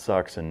shitless and it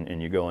sucks,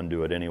 and you go and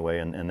do it anyway,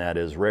 and that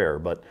is rare.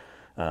 But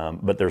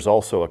there's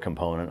also a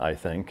component, I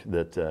think,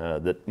 that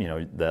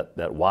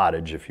that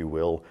wattage, if you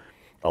will,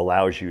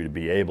 allows you to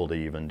be able to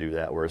even do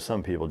that, whereas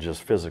some people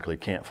just physically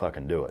can't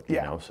fucking do it.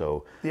 Yeah. You know,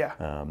 so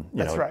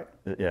that's right.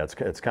 Yeah,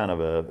 it's kind of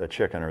a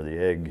chicken or the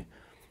egg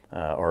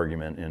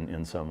argument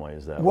in some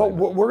ways. That well,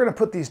 way. we're going to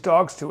put these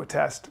dogs to a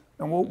test,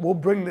 and we'll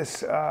bring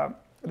this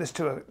this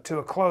to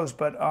a close,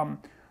 but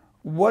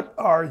what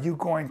are you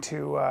going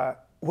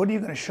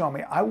to show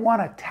me? I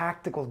want a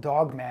tactical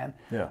dog, man.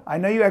 Yeah. I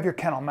know you have your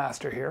kennel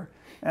master here,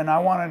 and I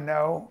want to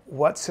know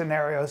what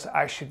scenarios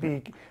I should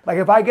be, like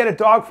if I get a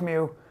dog from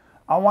you,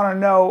 I want to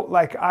know,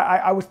 like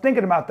I was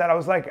thinking about that. I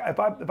was like,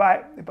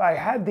 if I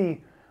had the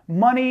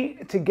money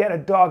to get a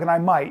dog, and I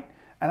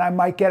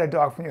might get a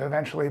dog from you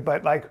eventually,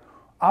 but like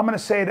I'm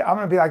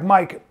gonna be like,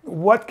 Mike,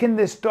 what can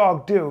this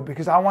dog do?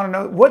 Because I want to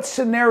know, what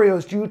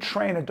scenarios do you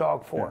train a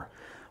dog for? Yeah.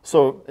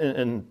 So,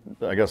 and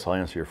I guess I'll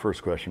answer your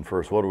first question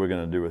first. What are we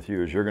going to do with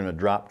you? Is you're going to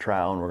drop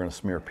trowel and we're going to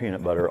smear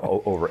peanut butter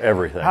over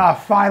everything.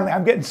 Finally,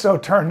 I'm getting so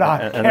turned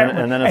on.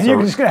 And then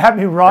you're just going to have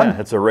me run?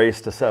 Yeah, it's a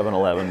race to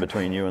 7-Eleven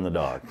between you and the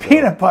dog.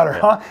 Peanut butter,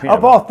 huh? Peanut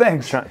of butter. all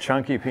things.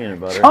 Chunky peanut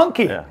butter.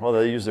 Chunky? Yeah, well,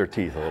 they use their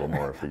teeth a little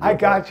more if they do I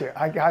got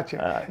you.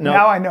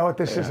 Now I know what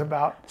this is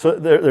about. So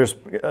there's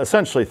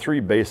essentially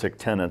 3 basic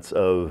tenets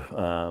of,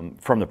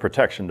 from the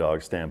protection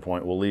dog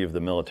standpoint. We'll leave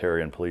the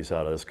military and police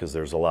out of this because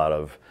there's a lot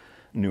of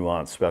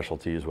nuanced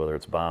specialties, whether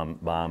it's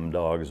bomb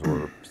dogs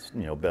or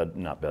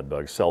not bed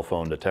bugs, cell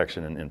phone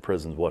detection in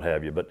prisons, what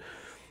have you. But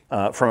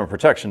from a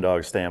protection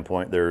dog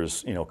standpoint,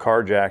 there's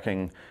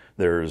carjacking,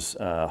 there's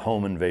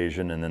home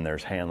invasion, and then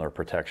there's handler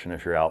protection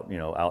if you're out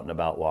and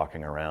about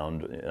walking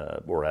around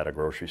or at a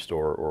grocery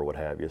store or what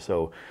have you.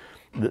 So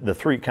the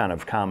 3 kind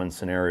of common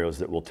scenarios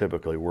that will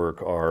typically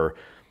work are,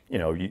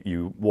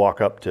 you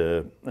walk up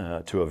to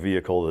a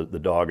vehicle, the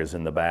dog is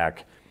in the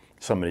back.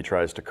 Somebody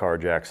tries to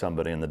carjack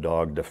somebody and the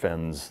dog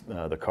defends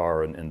the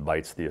car and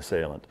bites the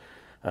assailant.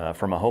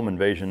 From a home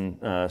invasion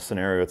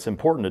scenario, it's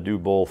important to do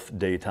both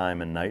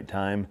daytime and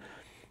nighttime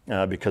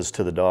because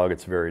to the dog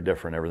it's very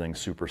different. Everything's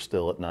super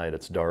still at night,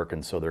 it's dark,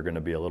 and so they're going to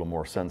be a little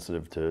more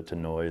sensitive to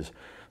noise.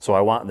 So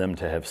I want them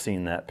to have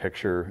seen that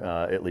picture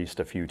at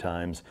least a few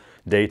times.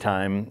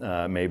 Daytime,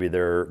 maybe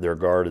their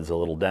guard is a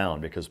little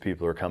down because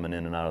people are coming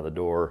in and out of the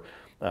door.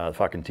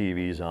 Fucking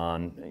TV's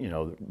on,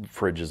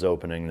 fridge is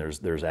opening,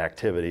 there's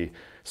activity,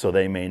 so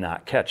they may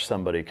not catch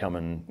somebody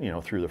coming,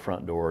 through the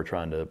front door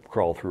trying to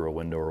crawl through a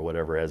window or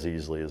whatever as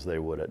easily as they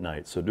would at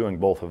night. So doing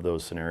both of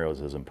those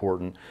scenarios is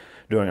important.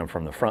 Doing them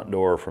from the front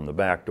door, from the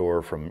back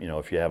door, from,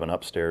 if you have an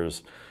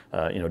upstairs,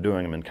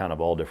 doing them in kind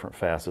of all different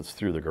facets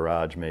through the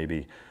garage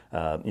maybe.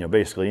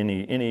 Basically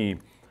any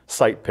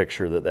sight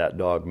picture that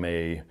dog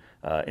may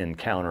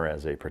encounter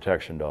as a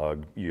protection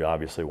dog, you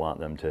obviously want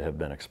them to have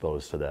been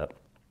exposed to that.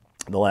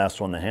 The last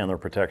one, the handler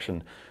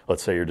protection,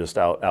 let's say you're just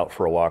out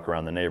for a walk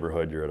around the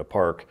neighborhood, you're at a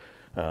park,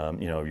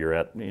 you're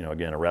at,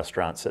 again, a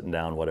restaurant sitting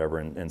down, whatever,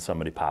 and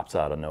somebody pops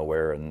out of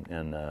nowhere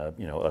and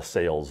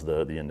assails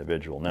the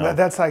individual. Now,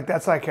 that's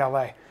like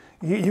LA.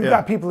 You've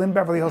got people in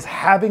Beverly Hills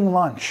having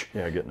lunch.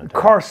 Yeah, getting attacked.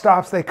 Car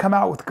stops, they come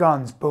out with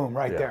guns, boom,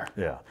 right there.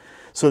 Yeah.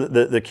 So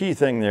the key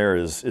thing there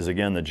is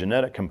again, the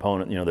genetic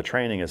component, the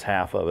training is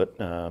half of it.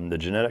 The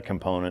genetic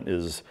component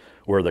is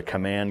where the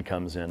command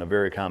comes in. A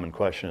very common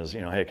question is,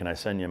 hey, can I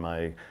send you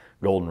my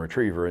golden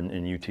retriever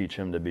and you teach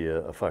him to be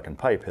a fucking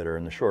pipe hitter?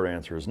 And the short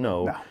answer is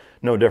no.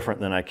 No different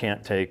than I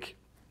can't take,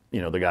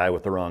 the guy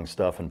with the wrong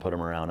stuff and put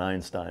him around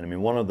Einstein. I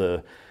mean, one of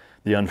the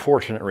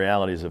unfortunate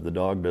realities of the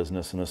dog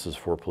business, and this is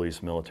for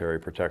police, military,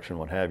 protection,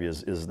 what have you,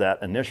 is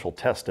that initial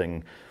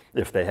testing,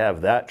 if they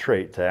have that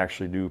trait to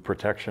actually do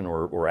protection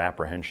or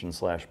apprehension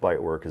 /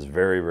 bite work, is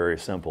very, very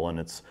simple. And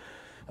it's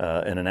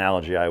an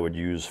analogy I would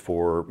use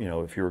for,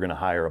 if you were going to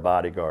hire a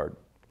bodyguard,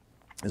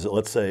 is that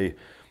let's say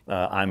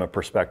I'm a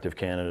prospective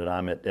candidate,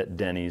 I'm at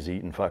Denny's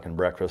eating fucking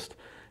breakfast,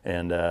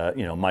 and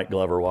Mike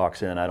Glover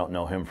walks in. I don't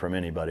know him from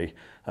anybody,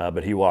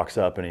 but he walks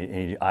up and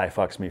he eye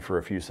fucks me for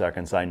a few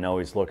seconds. I know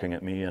he's looking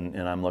at me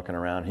and I'm looking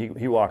around.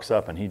 He walks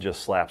up and he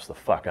just slaps the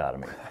fuck out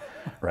of me.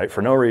 Right,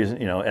 for no reason.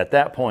 At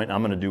that point,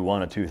 I'm going to do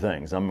one of 2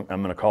 things. I'm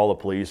going to call the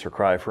police or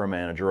cry for a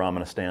manager, or I'm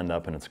going to stand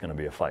up and it's going to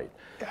be a fight.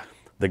 Yeah.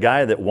 The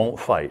guy that won't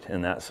fight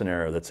in that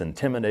scenario, that's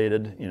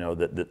intimidated,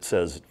 that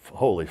says,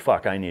 holy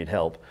fuck, I need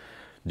help.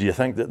 Do you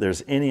think that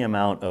there's any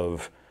amount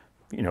of,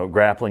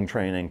 grappling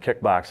training,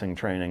 kickboxing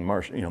training,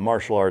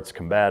 martial arts,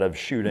 combative,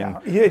 shooting?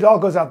 No, it all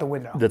goes out the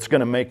window. That's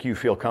going to make you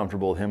feel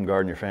comfortable with him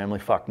guarding your family?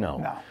 Fuck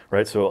no.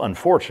 Right? So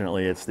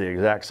unfortunately, it's the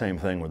exact same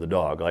thing with a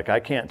dog. Like,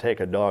 I can't take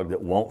a dog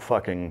that won't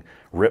fucking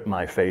rip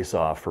my face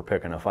off for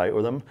picking a fight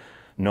with him,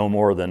 no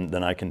more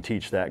than I can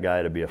teach that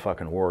guy to be a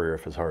fucking warrior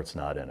if his heart's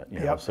not in it.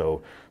 You know?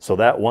 So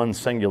that one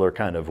singular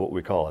kind of what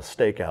we call a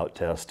stakeout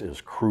test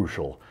is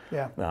crucial.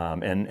 Yeah.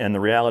 And the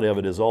reality of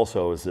it is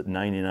also is that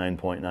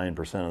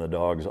 99.9% of the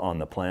dogs on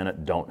the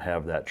planet don't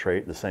have that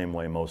trait the same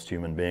way most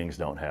human beings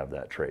don't have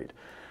that trait.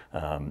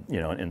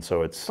 And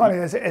so it's funny.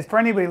 As for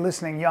anybody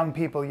listening, young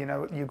people,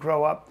 you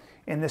grow up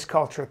in this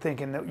culture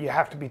thinking that you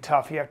have to be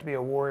tough, you have to be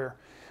a warrior.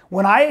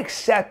 When I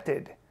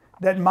accepted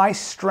that my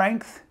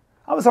strength,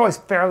 I was always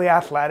fairly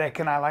athletic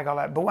and I like all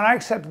that, but when I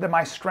accepted that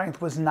my strength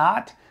was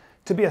not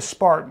to be a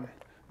Spartan,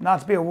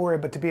 not to be a warrior,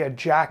 but to be a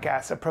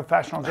jackass, a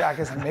professional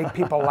jackass, and make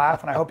people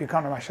laugh, and I hope you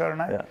come to my show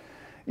tonight.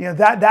 Yeah.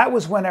 That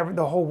was when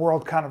the whole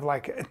world kind of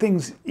like,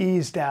 things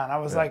eased down. I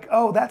was like,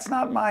 oh, that's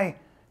not my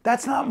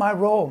That's not my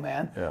role,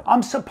 man. Yeah.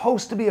 I'm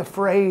supposed to be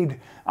afraid.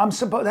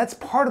 That's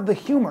part of the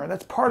humor.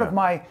 That's part of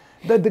my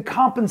the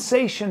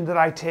compensation that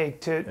I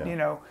take to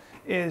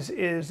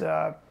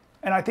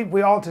and I think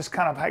we all just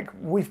kind of like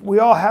we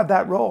all have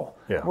that role.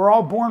 Yeah. We're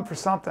all born for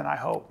something, I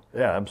hope.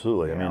 Yeah,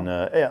 absolutely. I mean,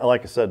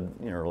 like I said,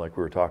 like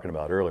we were talking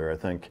about earlier, I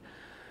think,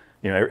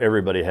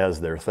 everybody has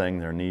their thing,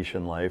 their niche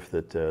in life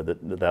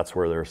that's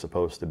where they're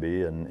supposed to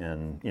be,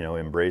 and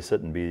embrace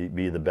it and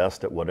be the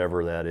best at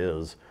whatever that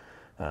is.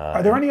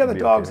 Are there any other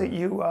dogs that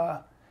you?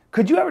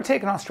 Could you ever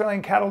take an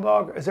Australian cattle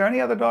dog? Is there any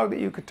other dog that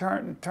you could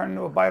turn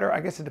into a biter? I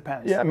guess it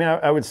depends. Yeah, I mean,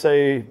 I would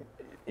say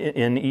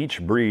in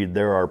each breed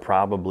there are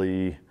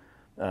probably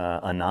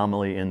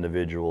anomaly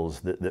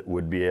individuals that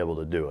would be able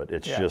to do it.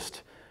 It's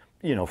just,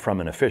 from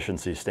an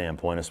efficiency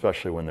standpoint,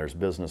 especially when there's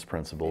business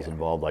principles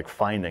involved, like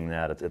finding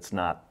that it's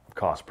not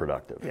cost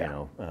productive.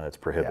 It's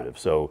prohibitive.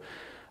 So,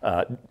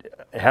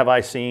 have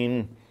I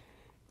seen,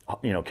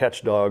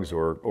 catch dogs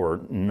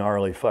or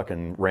gnarly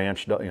fucking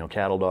ranch,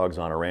 cattle dogs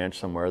on a ranch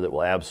somewhere that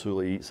will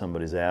absolutely eat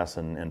somebody's ass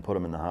and put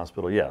them in the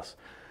hospital? Yes.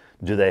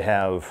 Do they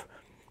have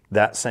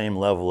that same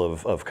level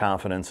of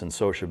confidence and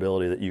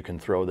sociability that you can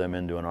throw them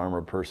into an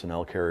armored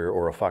personnel carrier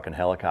or a fucking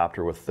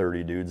helicopter with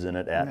 30 dudes in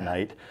it at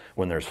night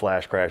when there's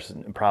flash crashes?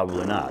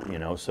 Probably not,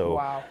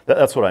 So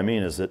that's what I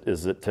mean is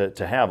that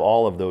to have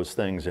all of those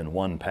things in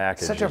one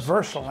package such a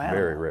versatile animal.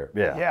 Very rare.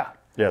 Yeah. Yeah.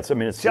 Yeah,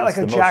 it's like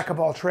a jack of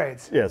all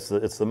trades. Yeah,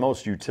 it's the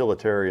most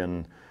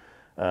utilitarian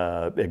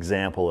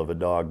example of a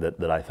dog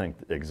that I think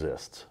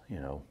exists,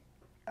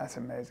 That's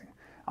amazing.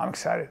 I'm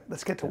excited.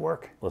 Let's get to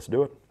work. Let's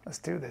do it. Let's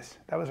do this.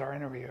 That was our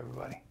interview,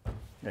 everybody.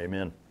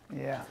 Amen.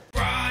 Yeah.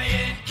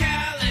 Bryan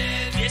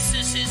Callen, this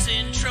is his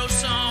intro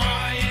song.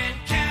 Bryan